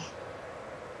sorry.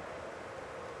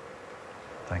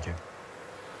 Thank you.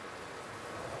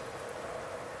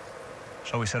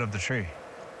 Shall we set up the tree?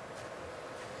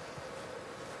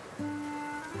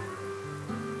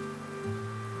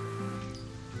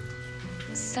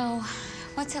 So,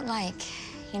 what's it like,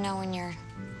 you know, when you're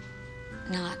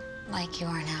not like you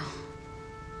are now?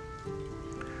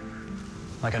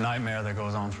 Like a nightmare that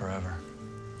goes on forever.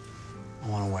 I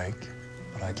want to wake,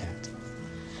 but I can't.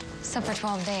 So for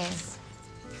 12 days.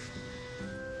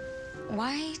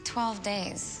 Why 12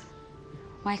 days?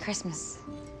 Why Christmas?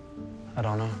 I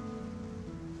don't know.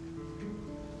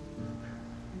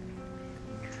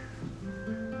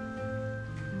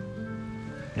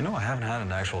 You know, I haven't had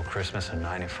an actual Christmas in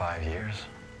 95 years.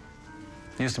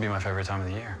 It used to be my favorite time of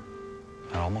the year.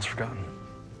 I'd almost forgotten.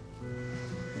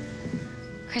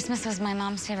 Christmas was my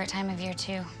mom's favorite time of year,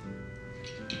 too.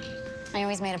 I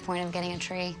always made a point of getting a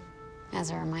tree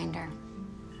as a reminder,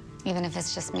 even if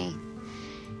it's just me.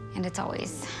 And it's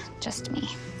always just me.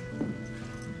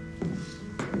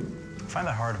 I find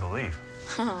that hard to believe.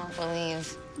 Oh,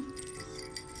 believe.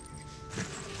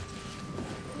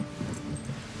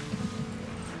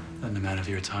 Then the man of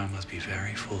your time must be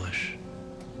very foolish.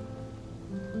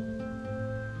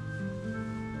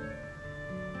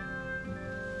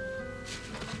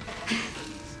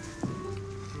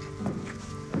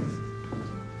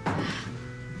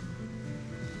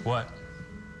 What?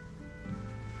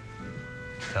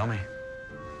 Tell me.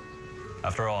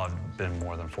 After all, I've been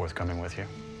more than forthcoming with you.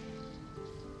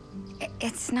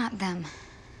 It's not them.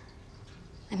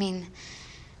 I mean,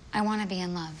 I want to be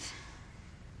in love.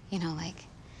 You know, like,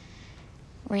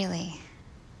 really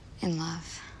in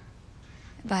love.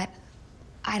 But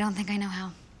I don't think I know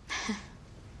how.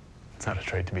 It's not a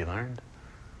trait to be learned.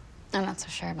 I'm not so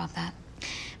sure about that.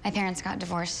 My parents got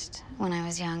divorced when I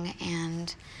was young,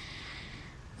 and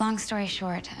long story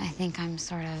short, I think I'm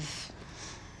sort of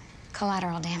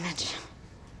collateral damage.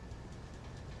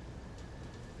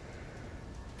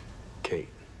 Kate.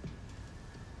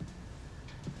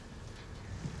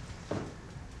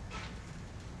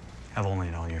 I've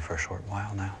only known you for a short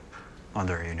while now,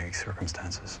 under unique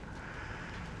circumstances.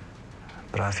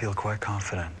 But I feel quite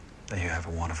confident that you have a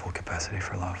wonderful capacity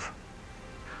for love.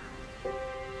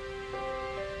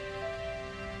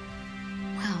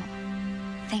 Well,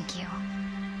 thank you.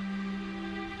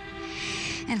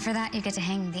 And for that, you get to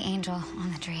hang the angel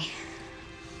on the tree.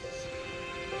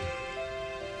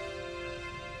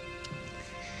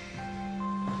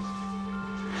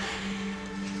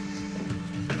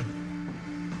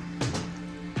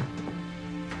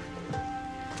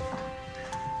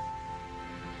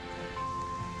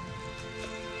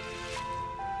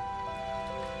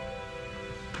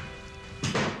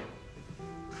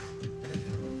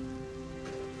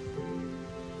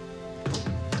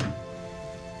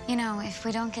 You know, if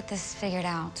we don't get this figured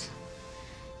out,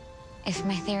 if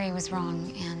my theory was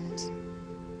wrong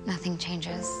and nothing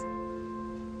changes,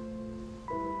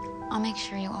 I'll make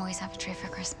sure you always have a tree for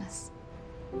Christmas.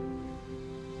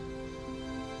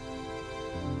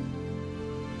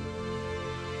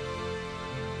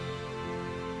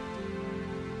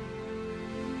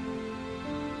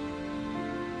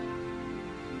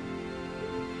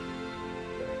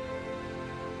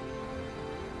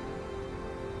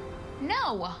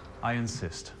 No. I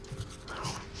insist.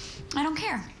 I don't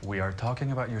care. We are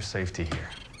talking about your safety here.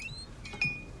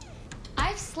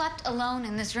 I've slept alone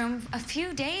in this room a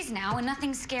few days now, and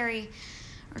nothing scary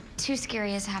or too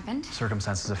scary has happened.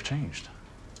 Circumstances have changed.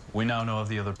 We now know of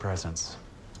the other presence.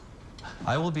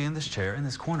 I will be in this chair in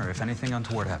this corner if anything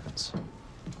untoward happens.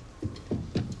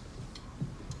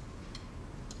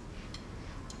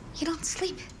 You don't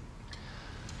sleep.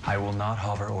 I will not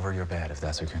hover over your bed if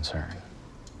that's a concern.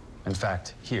 In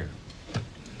fact, here.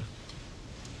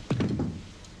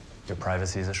 Your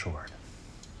privacy is assured.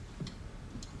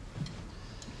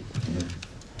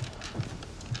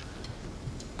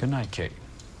 Good night, Kate.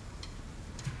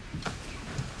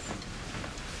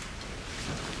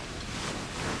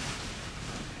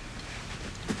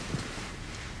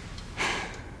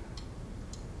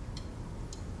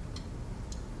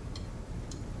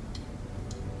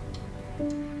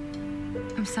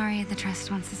 I'm sorry the trust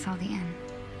wants to sell the inn.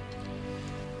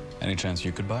 Any chance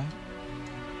you could buy?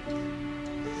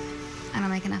 I don't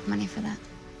make enough money for that.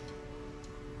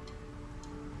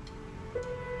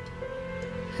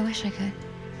 I wish I could.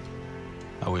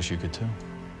 I wish you could too.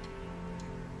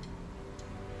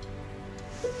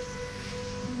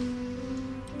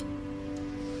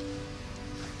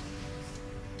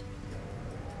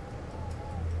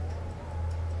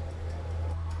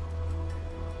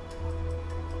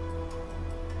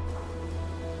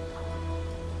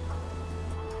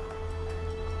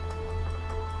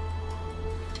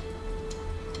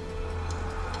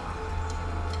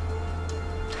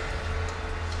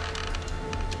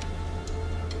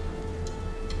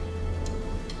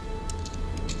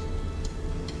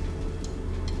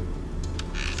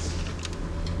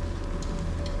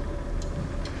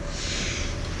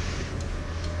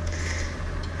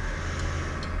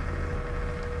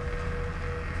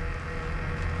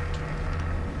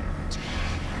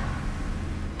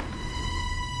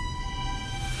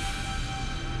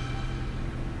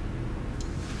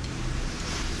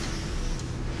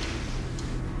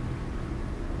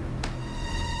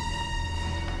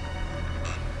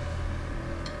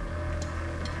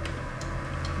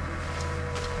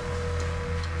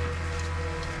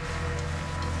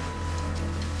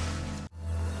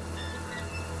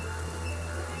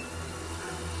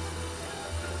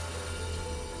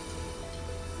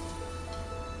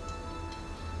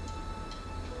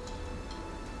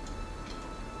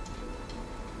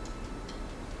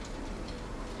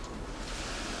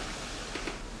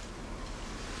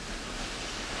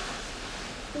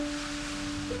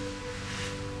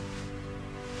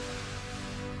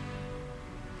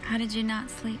 How did you not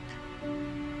sleep?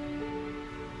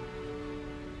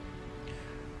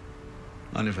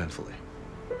 Uneventfully.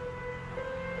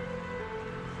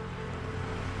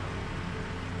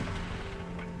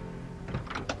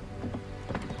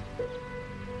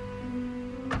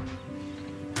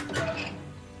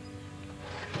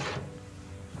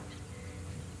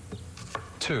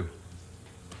 Two.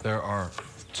 There are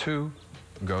two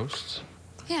ghosts?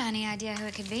 Yeah, any idea who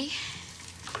it could be?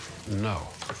 No.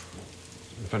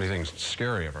 If anything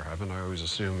scary ever happened, I always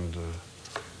assumed...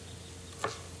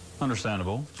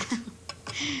 Understandable.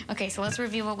 Okay, so let's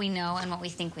review what we know and what we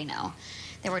think we know.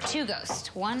 There were two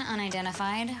ghosts, one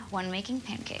unidentified, one making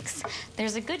pancakes.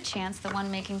 There's a good chance the one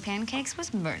making pancakes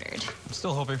was murdered. I'm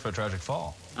still hoping for a tragic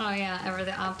fall. Oh yeah, ever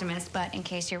the optimist, but in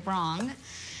case you're wrong,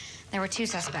 there were two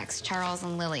suspects, Charles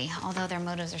and Lily, although their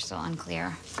motives are still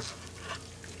unclear.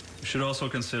 You should also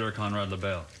consider Conrad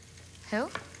LaBelle. Who?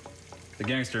 The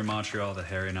gangster in Montreal that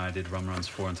Harry and I did rum runs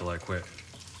for until I quit.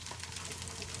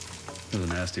 He was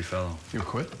a nasty fellow. You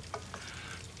quit?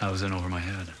 I was in over my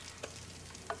head.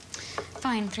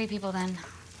 Fine, 3 people then.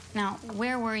 Now,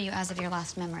 where were you as of your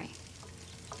last memory?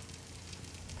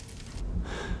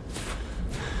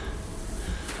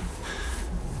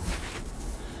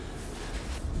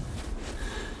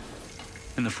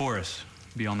 In the forest,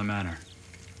 beyond the manor.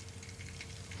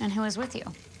 And who was with you?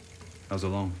 I was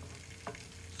alone.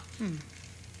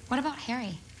 What about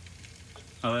Harry?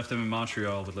 I left him in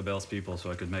Montreal with LaBelle's people so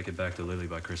I could make it back to Lily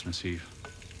by Christmas Eve.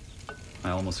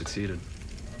 I almost succeeded.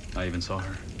 I even saw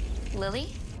her. Lily?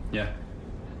 Yeah,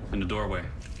 in the doorway,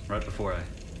 right before I...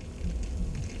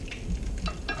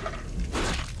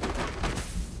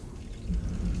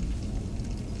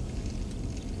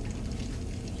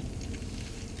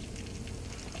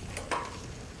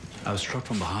 I was struck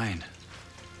from behind.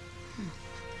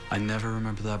 I never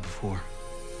remembered that before.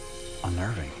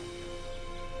 Unnerving.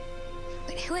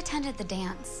 Wait, who attended the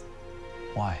dance?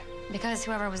 Why? Because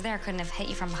whoever was there couldn't have hit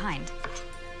you from behind.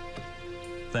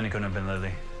 Then it couldn't have been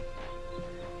Lily.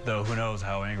 Though who knows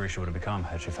how angry she would have become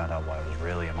had she found out why I was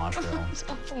really in Montreal.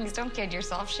 Oh, please, don't kid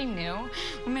yourself. She knew.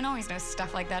 Women always know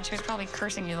stuff like that. She was probably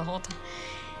cursing you the whole time.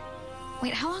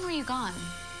 Wait, how long were you gone?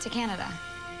 To Canada?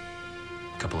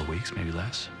 A couple of weeks, maybe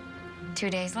less.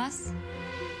 2 days less?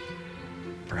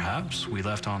 Perhaps. We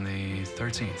left on the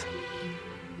 13th.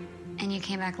 And you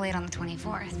came back late on the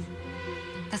 24th.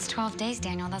 That's 12 days,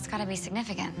 Daniel. That's gotta be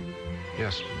significant.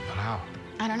 Yes, but how?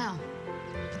 I don't know.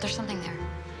 But there's something there.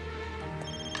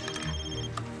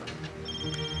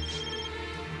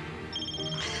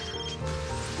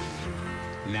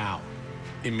 Now.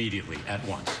 Immediately. At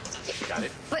once. Got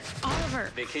it? But,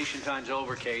 Oliver... Vacation time's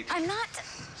over, Kate. I'm not...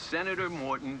 Senator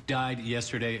Morton died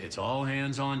yesterday. It's all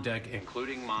hands on deck,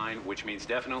 including mine, which means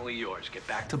definitely yours. Get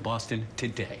back to Boston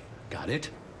today. Got it?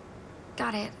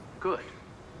 Got it. Good.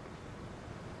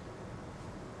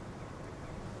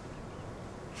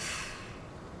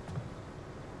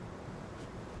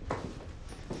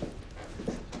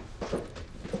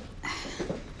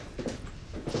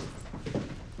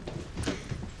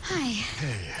 Hi.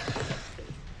 Hey.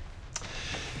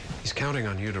 He's counting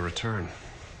on you to return.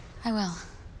 I will.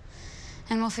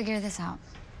 And we'll figure this out.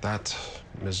 That,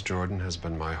 Ms. Jordan, has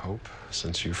been my hope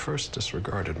since you first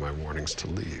disregarded my warnings to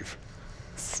leave.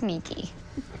 Sneaky.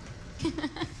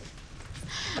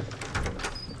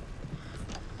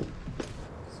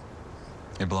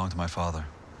 It belonged to my father.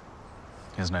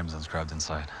 His name's inscribed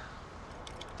inside.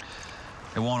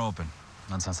 It won't open,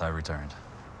 not since I returned.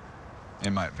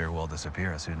 It might very well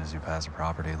disappear as soon as you pass a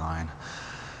property line,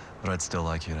 but I'd still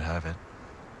like you to have it.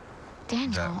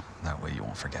 Daniel. That way you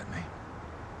won't forget me.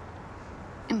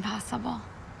 Impossible.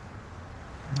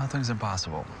 Nothing's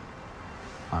impossible.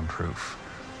 I'm proof.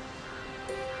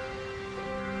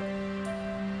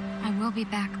 I will be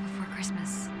back before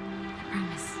Christmas. I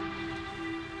promise.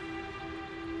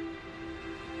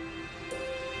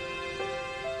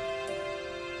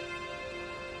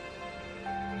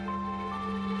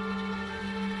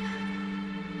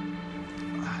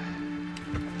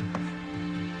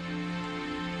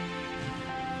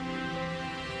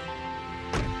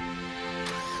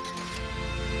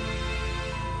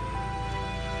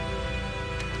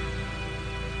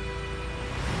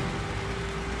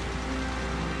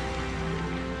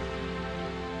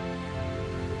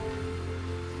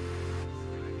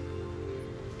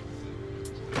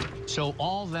 So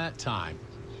all that time,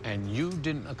 and you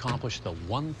didn't accomplish the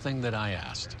one thing that I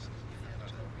asked.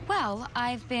 Well,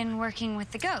 I've been working with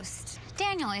the ghost.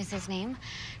 Daniel is his name,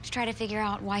 to try to figure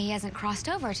out why he hasn't crossed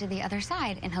over to the other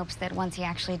side in hopes that once he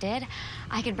actually did,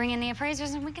 I could bring in the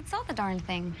appraisers and we could sell the darn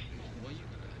thing.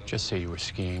 Just say you were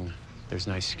skiing. There's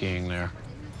nice skiing there.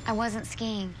 I wasn't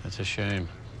skiing. That's a shame.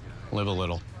 Live a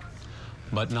little.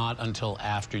 But not until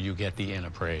after you get the inn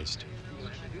appraised.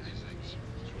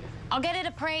 I'll get it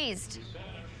appraised.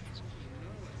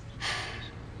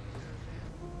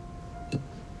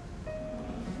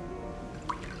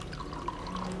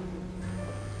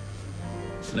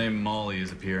 The name Molly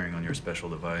is appearing on your special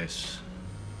device.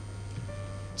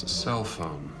 It's a cell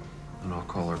phone, and I'll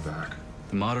call her back.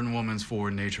 The modern woman's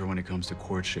forward nature when it comes to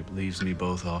courtship leaves me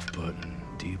both off-put and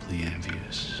deeply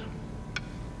envious.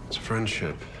 It's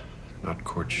friendship, not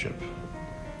courtship.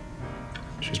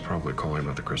 She's probably calling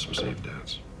about the Christmas Eve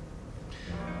dance.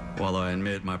 While I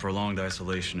admit my prolonged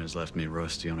isolation has left me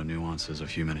rusty on the nuances of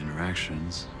human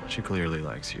interactions, she clearly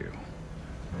likes you.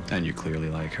 And you clearly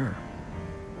like her.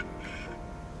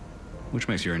 Which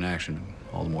makes your inaction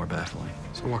all the more baffling.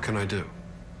 So what can I do?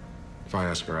 If I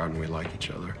ask her out and we like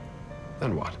each other,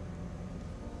 then what?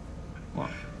 Well,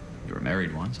 you were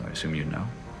married once, I assume you'd know.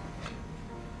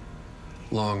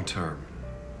 Long term.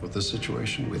 With this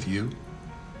situation, with you?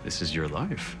 This is your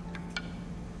life.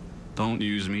 Don't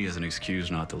use me as an excuse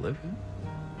not to live it.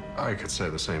 I could say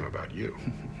the same about you.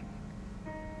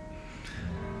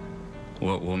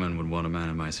 What woman would want a man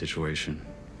in my situation?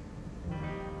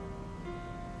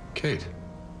 Kate.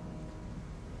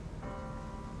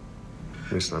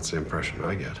 At least that's the impression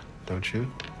I get, don't you?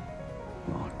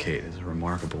 Well, Kate is a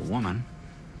remarkable woman.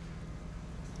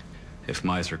 If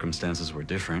my circumstances were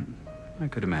different, I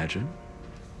could imagine.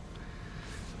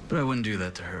 But I wouldn't do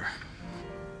that to her.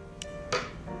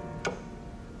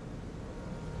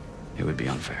 It would be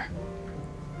unfair.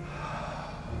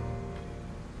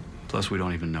 Plus, we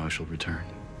don't even know if she'll return.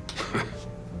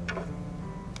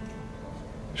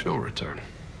 She'll return.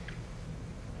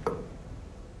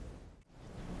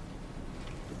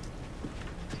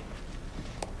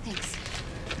 Thanks.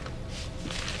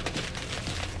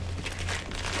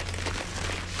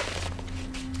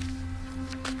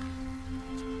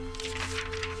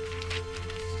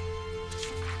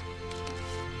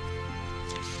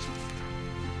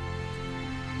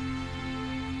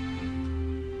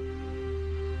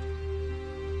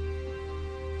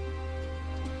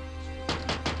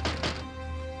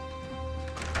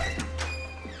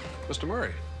 Mr.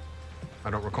 Murray, I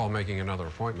don't recall making another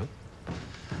appointment.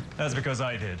 That's because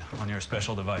I did, on your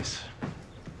special device.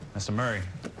 Mr. Murray,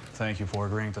 thank you for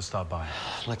agreeing to stop by.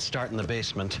 Let's start in the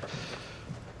basement.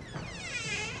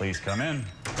 Please come in.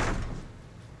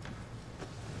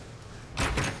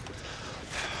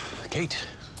 Kate,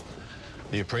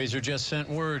 the appraiser just sent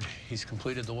word. He's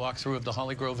completed the walkthrough of the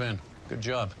Holly Grove Inn. Good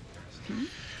job.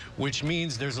 Which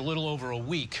means there's a little over a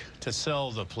week to sell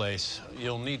the place.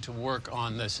 You'll need to work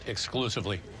on this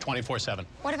exclusively, 24/7.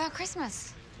 What about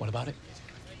Christmas? What about it?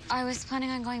 I was planning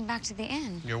on going back to the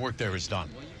inn. Your work there is done.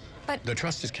 But the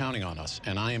trust is counting on us,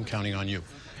 and I am counting on you.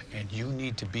 And you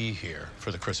need to be here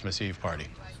for the Christmas Eve party.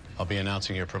 I'll be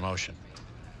announcing your promotion.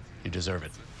 You deserve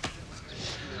it.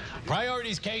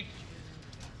 Priorities, Kate.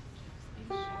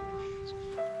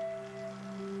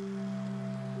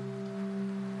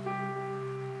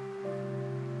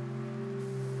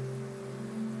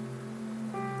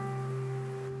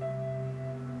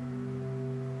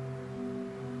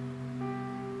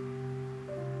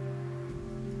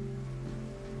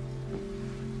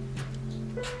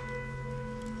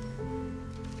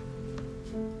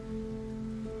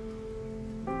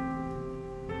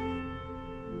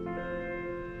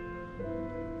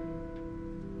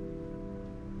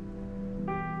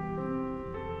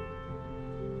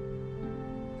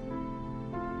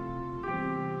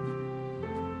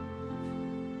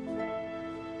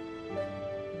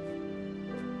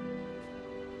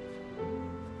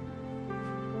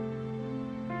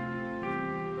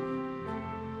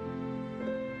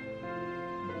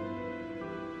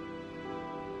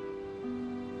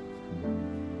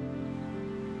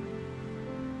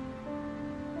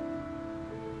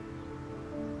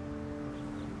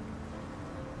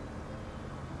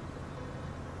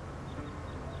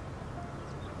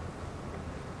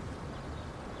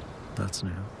 That's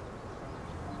new.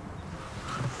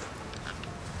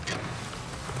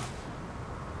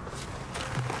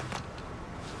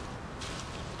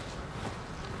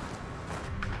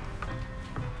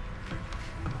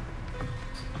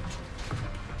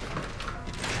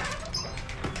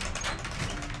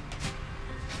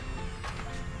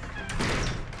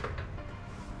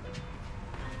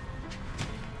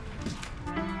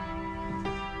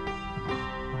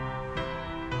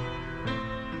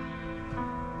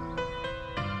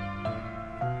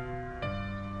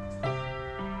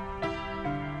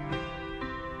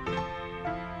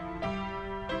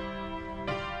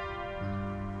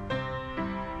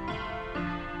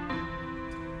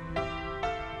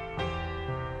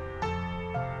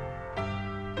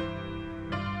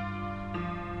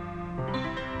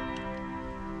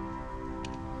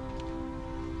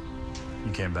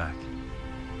 You came back.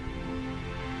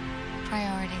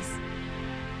 priorities.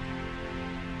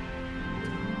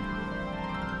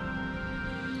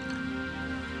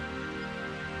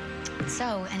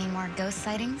 So, any more ghost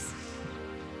sightings?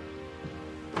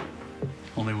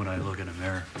 Only when I look in a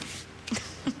mirror.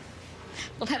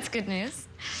 Well, that's good news.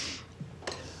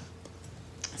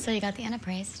 So you got the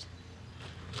unappraised.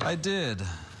 I did.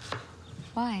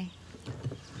 Why?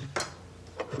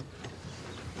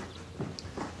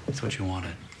 It's what you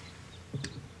wanted.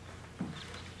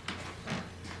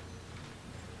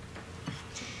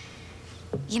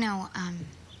 You know,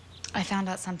 I found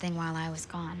out something while I was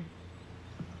gone.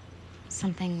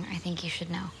 Something I think you should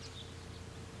know.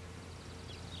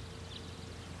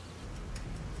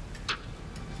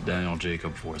 Daniel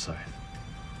Jacob Forsyth.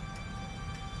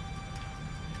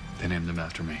 They named him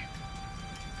after me.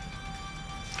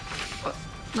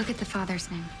 Look at the father's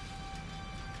name.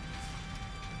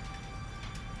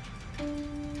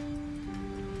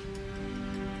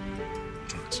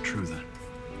 Oh, it's true then.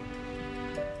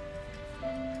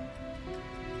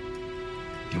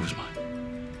 He was mine.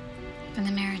 And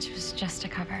the marriage was just a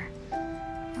cover.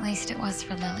 At least it was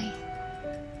for Lily.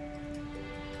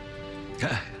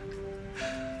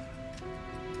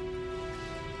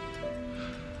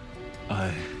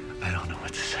 I don't know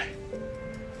what to say.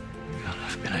 God,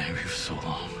 I've been angry for so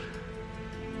long.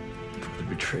 For the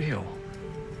betrayal.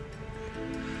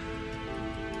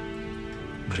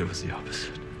 But it was the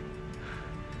opposite.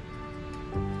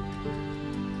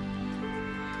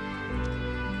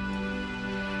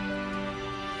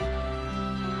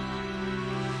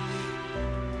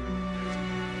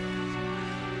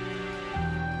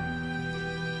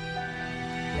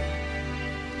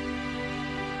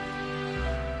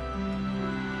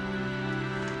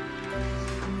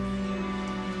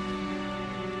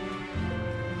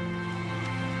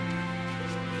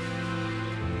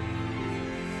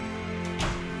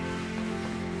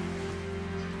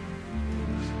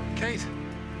 Kate,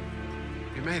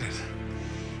 you made it.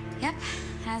 Yep,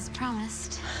 as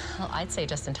promised. Well, I'd say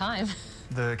just in time.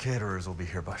 The caterers will be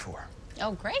here by 4.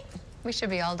 Oh, great. We should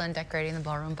be all done decorating the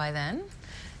ballroom by then.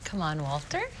 Come on,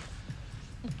 Walter.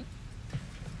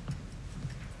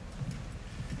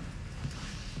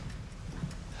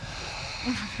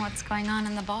 What's going on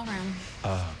in the ballroom?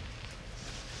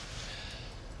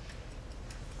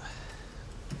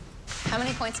 How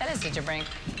many poinsettias did you bring?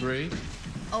 3.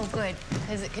 Oh, good,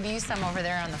 because it could use some over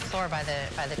there on the floor by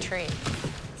the tree.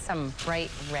 Some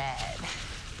bright red.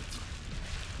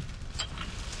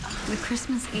 The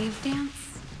Christmas Eve dance?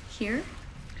 Here?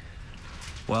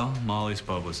 Well, Molly's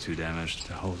pub was too damaged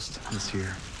to host this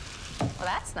year. Well,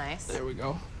 that's nice. There we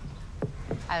go.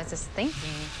 I was just thinking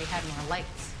if we had more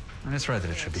lights. And it's right that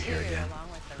it should be here again.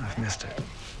 I've missed it.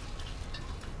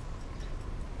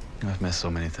 I've missed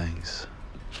so many things.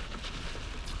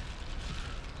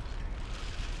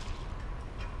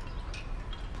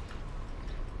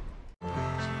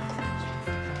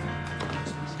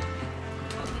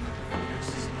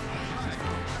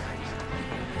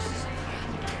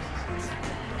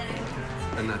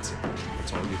 And that's it.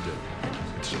 That's all you do.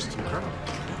 It's just incredible.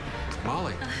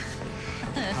 Molly.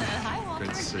 Hi, Walter.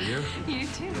 Good to see you. You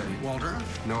too. Yeah, Walter.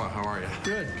 Noah, how are you?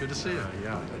 Good. Good to see you.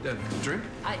 Yeah. Drink?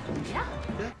 Yeah.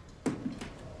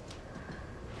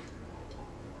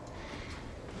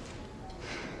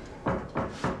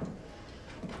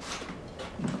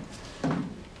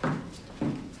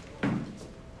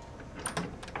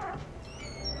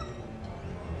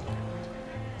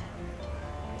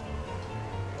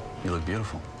 You look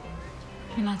beautiful.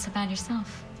 You're not so bad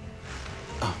yourself.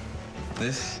 Oh,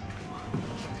 this?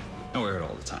 I wear it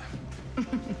all the time.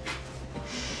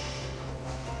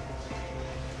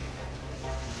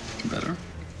 Better?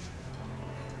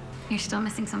 You're still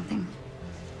missing something.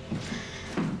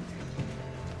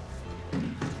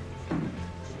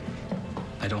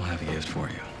 I don't have a gift for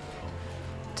you.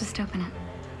 Just open it.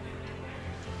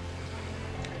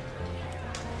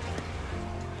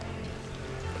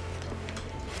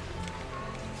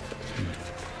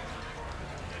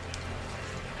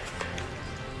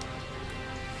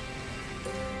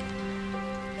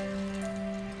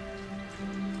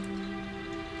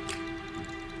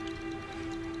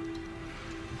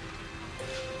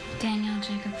 Daniel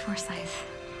Jacob Forsyth.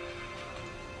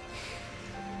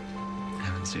 I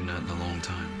haven't seen that in a long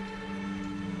time.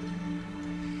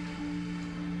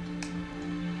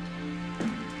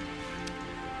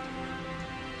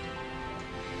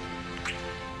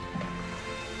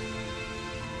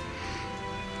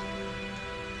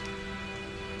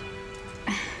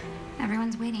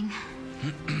 Everyone's waiting.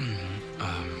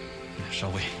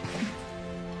 Shall we?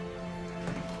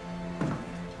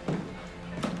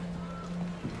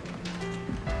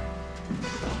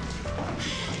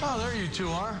 Oh, there you two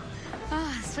are.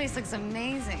 Oh, this place looks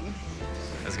amazing.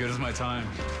 As good as my time.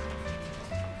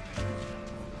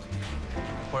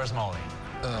 Where's Molly?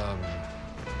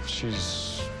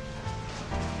 She's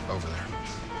over there.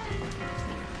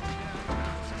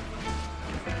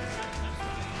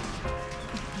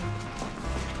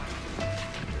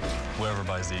 Whoever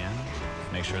buys the inn,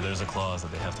 make sure there's a clause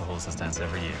that they have to host this dance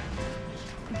every year.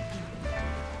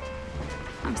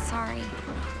 I'm sorry.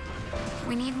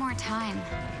 We need more time.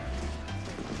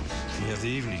 You have the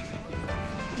evening.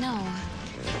 No.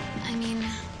 I mean,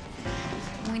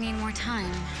 we need more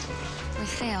time. We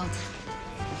failed.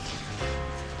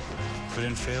 We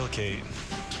didn't fail, Kate.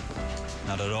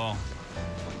 Not at all.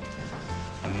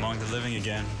 I'm among the living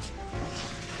again.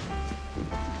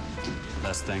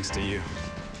 That's thanks to you.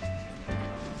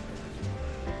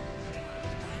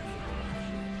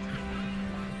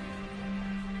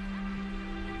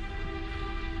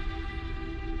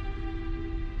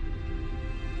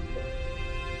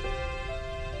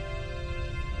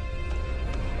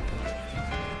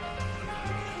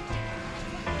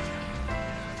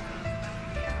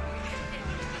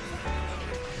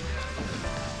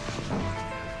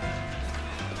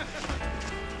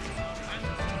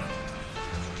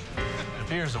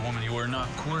 It appears the woman you were not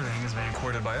courting is being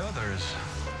courted by others.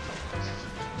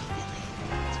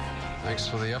 Thanks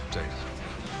for the update.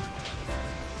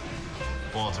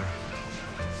 Walter,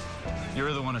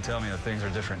 you're the one to tell me that things are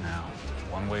different now.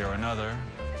 One way or another,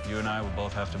 you and I will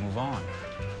both have to move on.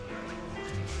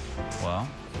 Well,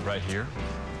 right here,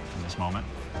 in this moment,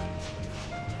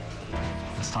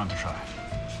 it's time to try.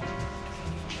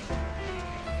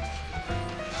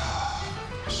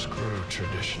 Screw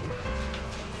tradition.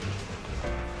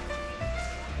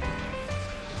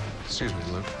 Excuse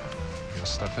me, Luke. You'll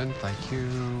step in. Thank you.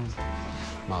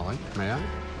 Molly, may I?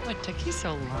 What took you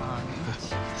so long?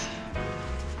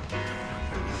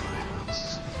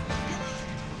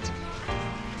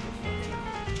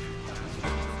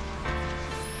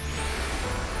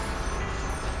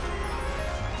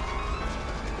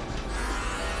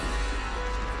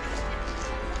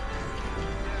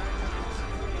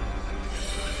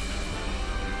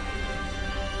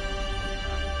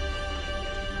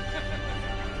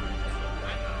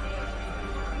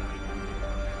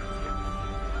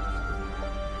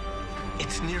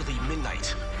 It's nearly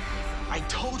midnight. I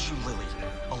told you, Lily,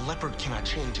 a leopard cannot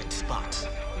change its spots.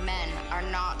 Men are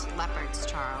not leopards,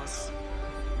 Charles.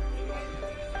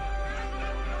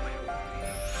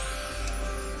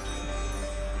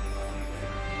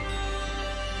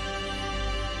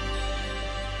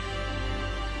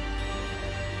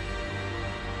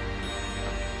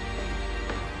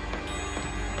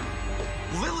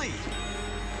 Lily!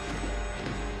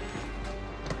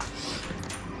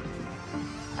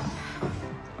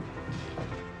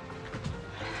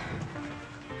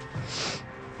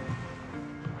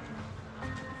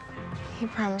 He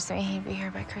promised me he'd be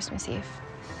here by Christmas Eve.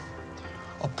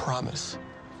 A promise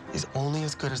is only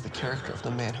as good as the character of the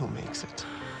man who makes it.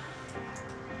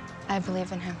 I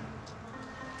believe in him.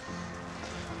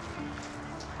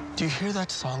 Do you hear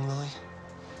that song, Lily?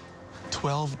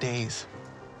 12 days.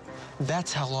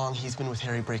 That's how long he's been with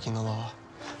Harry breaking the law.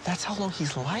 That's how long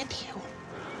he's lied to you.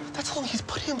 That's how long he's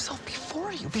put himself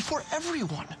before you, before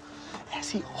everyone,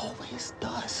 as he always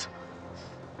does.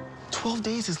 12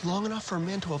 days is long enough for a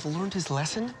man to have learned his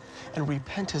lesson and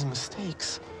repent his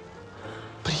mistakes.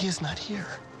 But he is not here.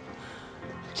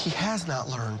 He has not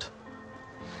learned.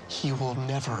 He will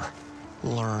never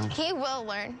learn. He will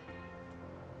learn.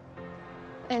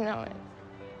 I know it.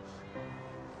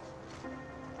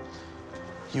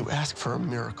 You ask for a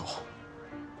miracle.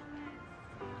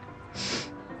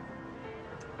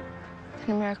 And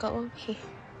a miracle it will be.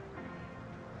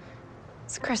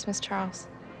 It's Christmas, Charles.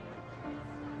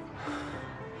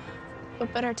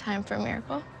 What better time for a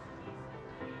miracle?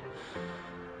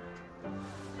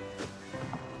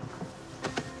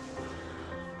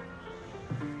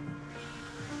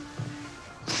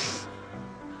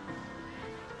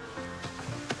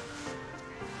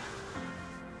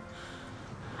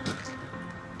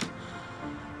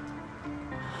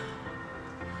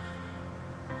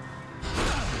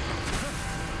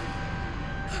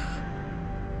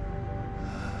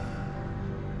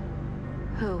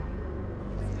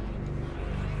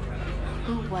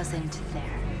 Who wasn't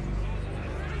there?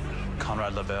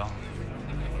 Conrad LaBelle?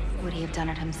 Would he have done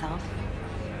it himself?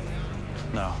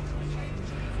 No.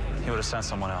 He would have sent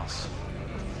someone else.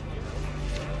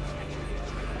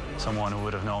 Someone who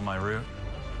would have known my route.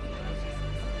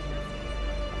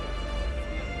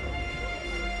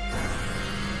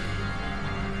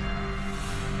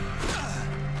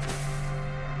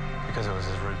 Because it was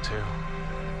his route, too.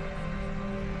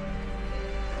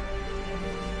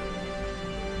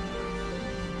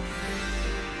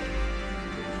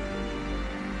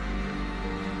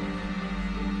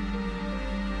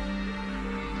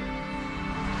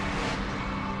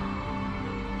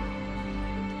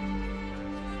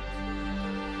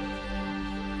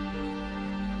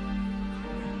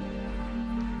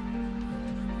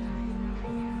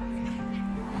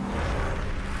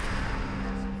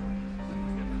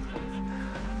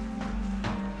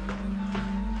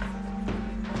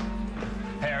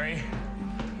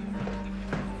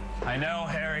 I know,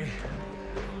 Harry.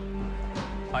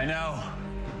 I know.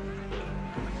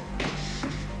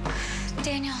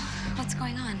 Daniel, what's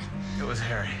going on? It was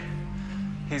Harry.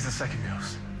 He's the second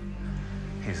ghost.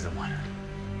 He's the one.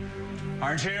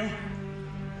 Aren't you?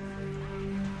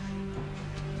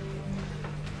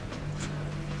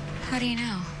 How do you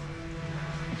know?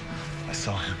 I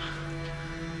saw him.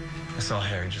 I saw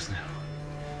Harry just now.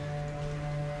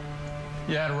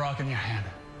 You had a rock in your hand.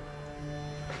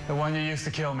 The one you used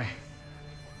to kill me.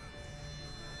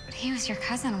 But he was your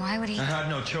cousin. Why would he? I had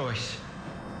no choice.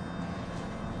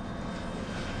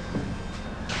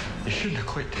 You shouldn't have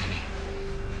quit, Danny.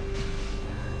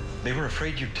 They were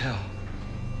afraid you'd tell.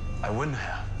 I wouldn't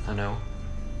have. I know.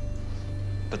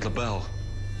 But LaBelle,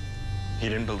 he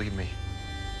didn't believe me.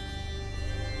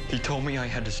 He told me I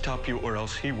had to stop you or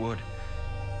else he would.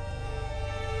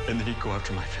 And then he'd go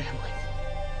after my family.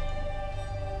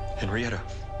 Henrietta,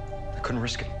 I couldn't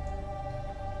risk it.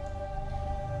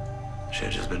 She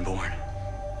had just been born.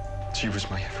 She was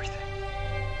my everything.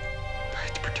 I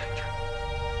had to protect her.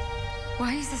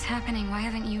 Why is this happening? Why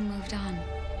haven't you moved on?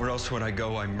 Where else would I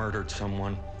go? I murdered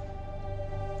someone.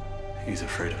 He's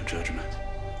afraid of judgment.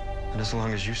 And as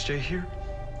long as you stay here,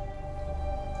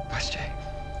 I stay.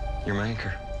 You're my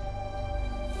anchor.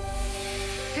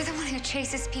 You're the one who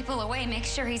chases people away,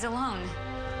 makes sure he's alone.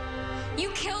 You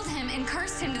killed him and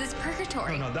cursed him to this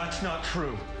purgatory. No, that's not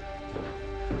true.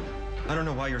 I don't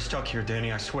know why you're stuck here,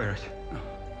 Danny. I swear it.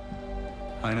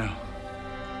 I know.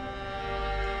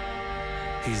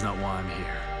 He's not why I'm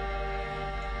here.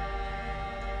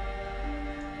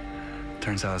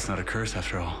 Turns out it's not a curse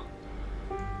after all.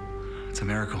 It's a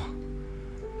miracle.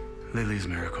 Lily's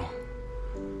miracle.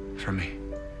 For me.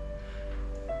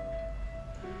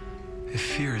 If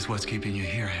fear is what's keeping you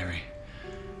here, Harry,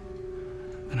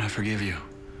 then I forgive you.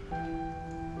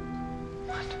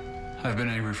 What? I've been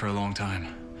angry for a long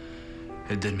time.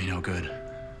 It did me no good.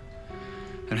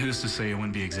 And who's to say it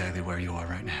wouldn't be exactly where you are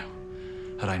right now,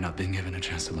 had I not been given a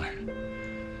chance to learn?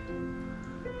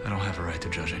 I don't have a right to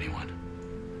judge anyone,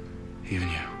 even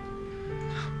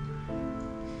you.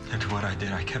 And what I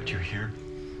did, I kept you here.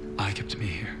 I kept me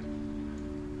here.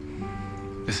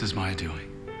 This is my doing.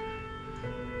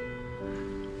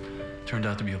 Turned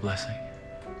out to be a blessing.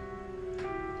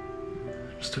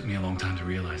 It just took me a long time to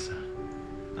realize that.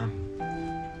 I'm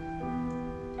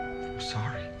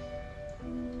sorry.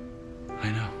 I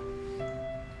know.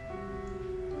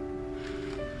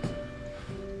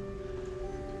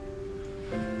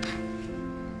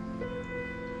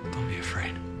 Don't be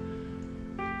afraid.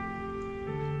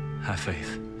 Have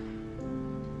faith.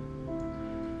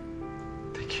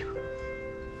 Thank you.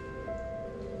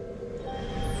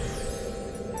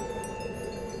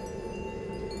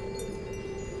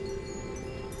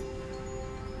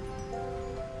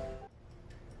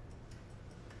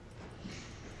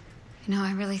 You know,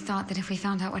 I really thought that if we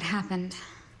found out what happened,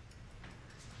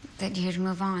 that you'd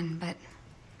move on, but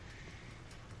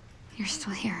you're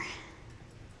still here.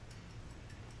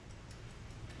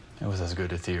 It was as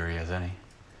good a theory as any.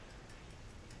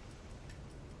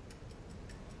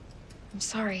 I'm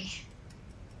sorry.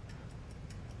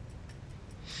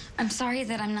 I'm sorry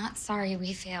that I'm not sorry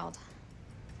we failed.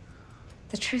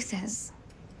 The truth is,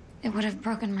 it would have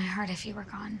broken my heart if you were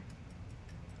gone.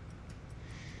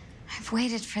 I've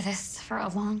waited for this for a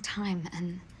long time,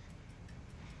 and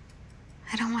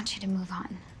I don't want you to move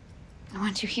on. I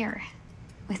want you here,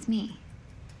 with me.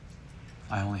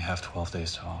 I only have 12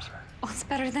 days to offer. Well, it's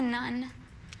better than none.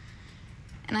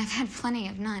 And I've had plenty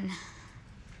of none.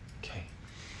 Kate,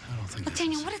 I don't think Look,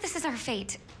 Daniel, what if this is our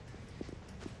fate?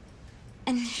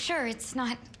 And sure, it's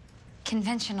not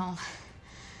conventional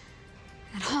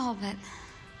at all, but...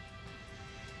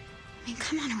 I mean,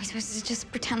 come on, are we supposed to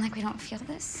just pretend like we don't feel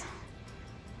this?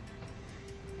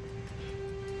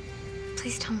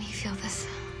 Please tell me you feel this.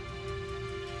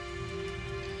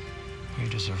 You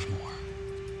deserve more.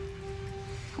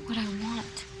 But what I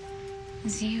want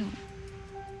is you.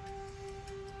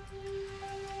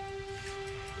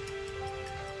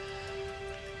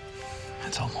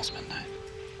 It's almost midnight.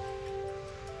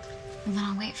 And then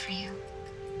I'll wait for you.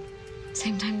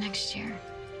 Same time next year.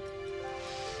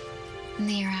 And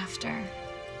the year after.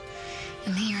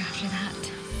 And the year after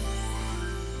that.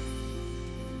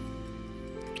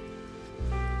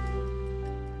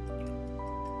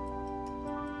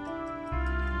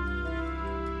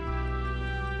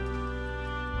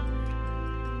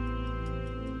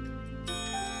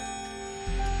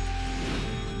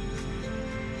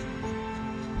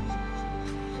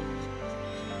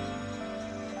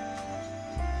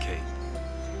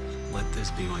 Let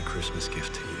this be my Christmas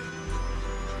gift to you.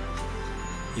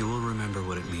 You will remember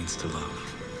what it means to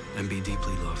love and be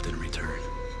deeply loved in return.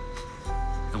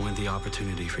 And when the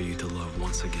opportunity for you to love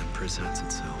once again presents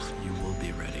itself, you will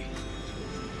be ready.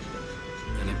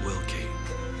 And it will, Kate.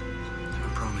 I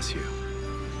promise you,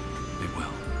 it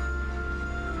will.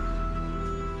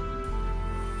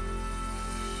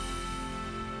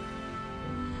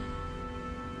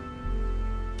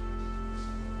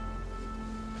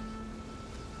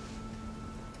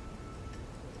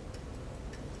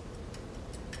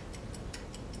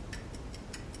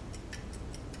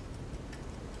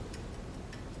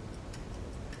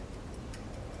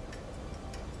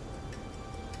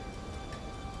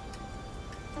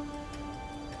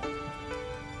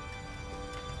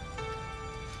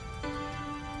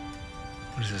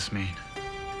 What does this mean?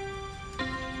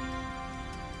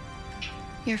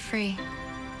 You're free.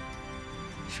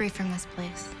 Free from this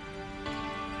place.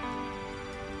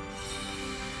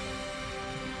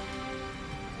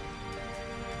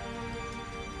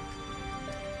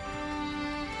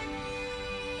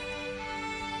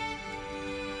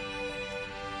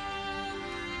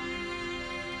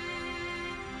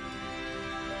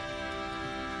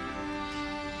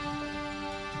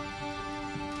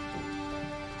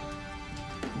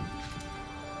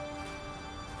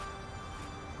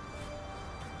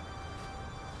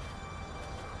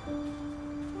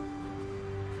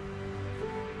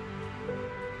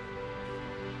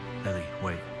 Ellie,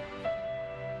 wait.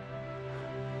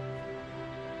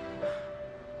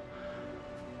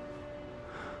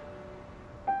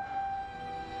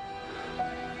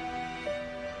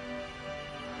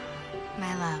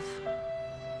 My love,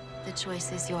 the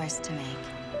choice is yours to make.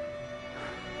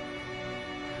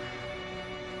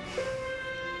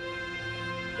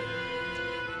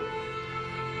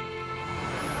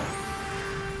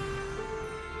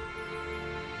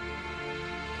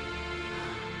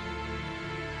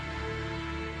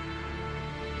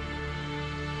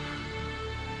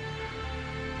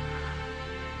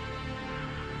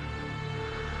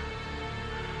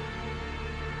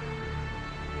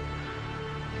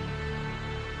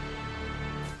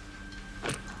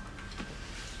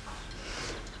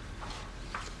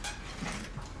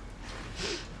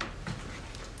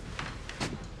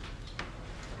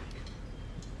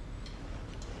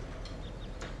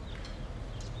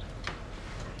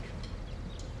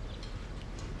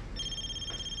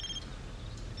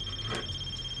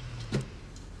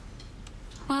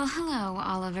 Well, hello,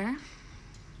 Oliver.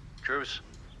 Truce.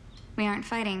 We aren't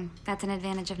fighting. That's an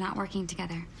advantage of not working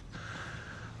together.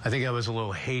 I think I was a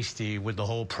little hasty with the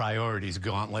whole priorities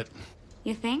gauntlet.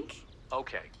 You think?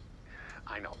 Okay,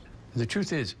 I know. The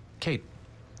truth is, Kate,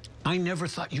 I never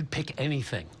thought you'd pick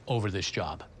anything over this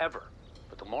job, ever.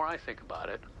 But the more I think about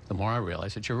it, the more I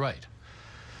realize that you're right.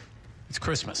 It's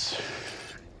Christmas.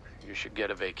 You should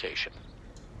get a vacation.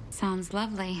 Sounds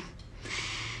lovely.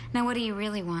 Now, what do you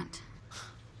really want?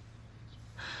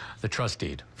 The trust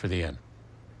deed for the inn.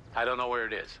 I don't know where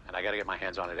it is, and I gotta get my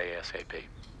hands on it ASAP.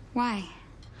 Why?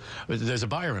 There's a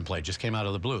buyer in play, just came out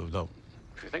of the blue, though.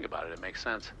 If you think about it, it makes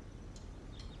sense.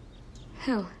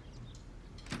 Who?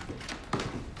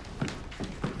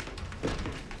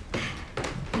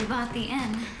 You bought the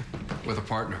inn. With a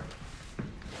partner.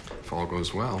 If all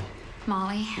goes well.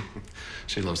 Molly.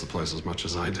 She loves the place as much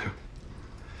as I do.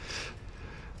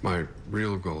 My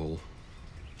real goal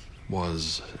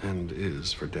was and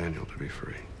is for Daniel to be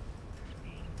free.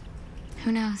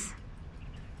 Who knows?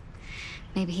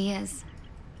 Maybe he is.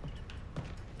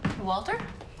 Walter?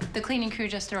 The cleaning crew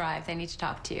just arrived. They need to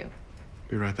talk to you.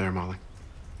 Be right there, Molly.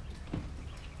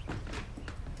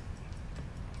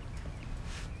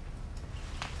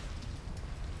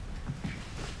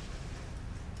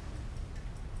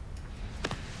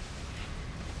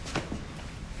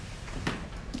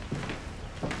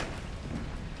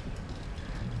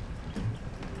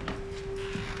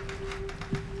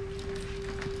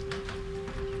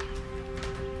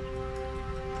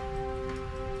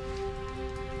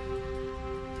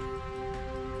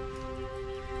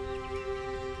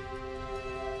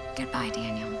 Goodbye,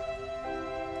 Daniel.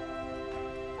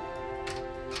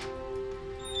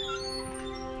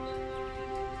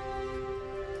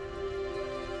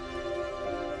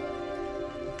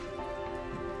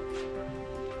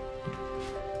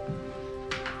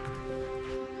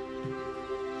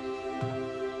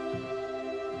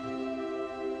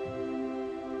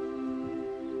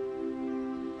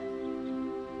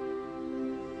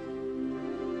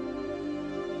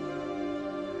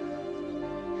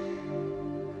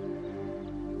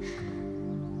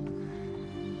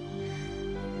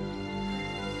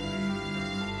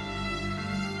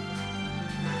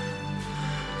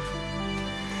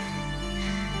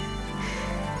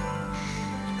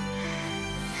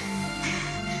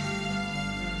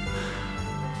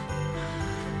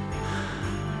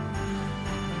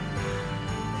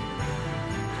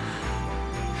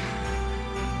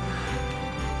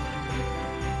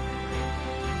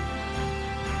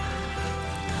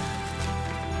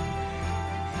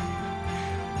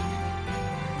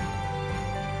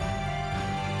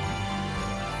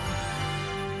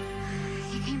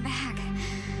 You came back.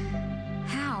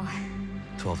 How?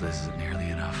 12 days isn't nearly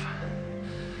enough.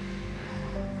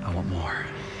 I want more.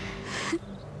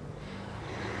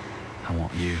 I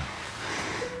want you.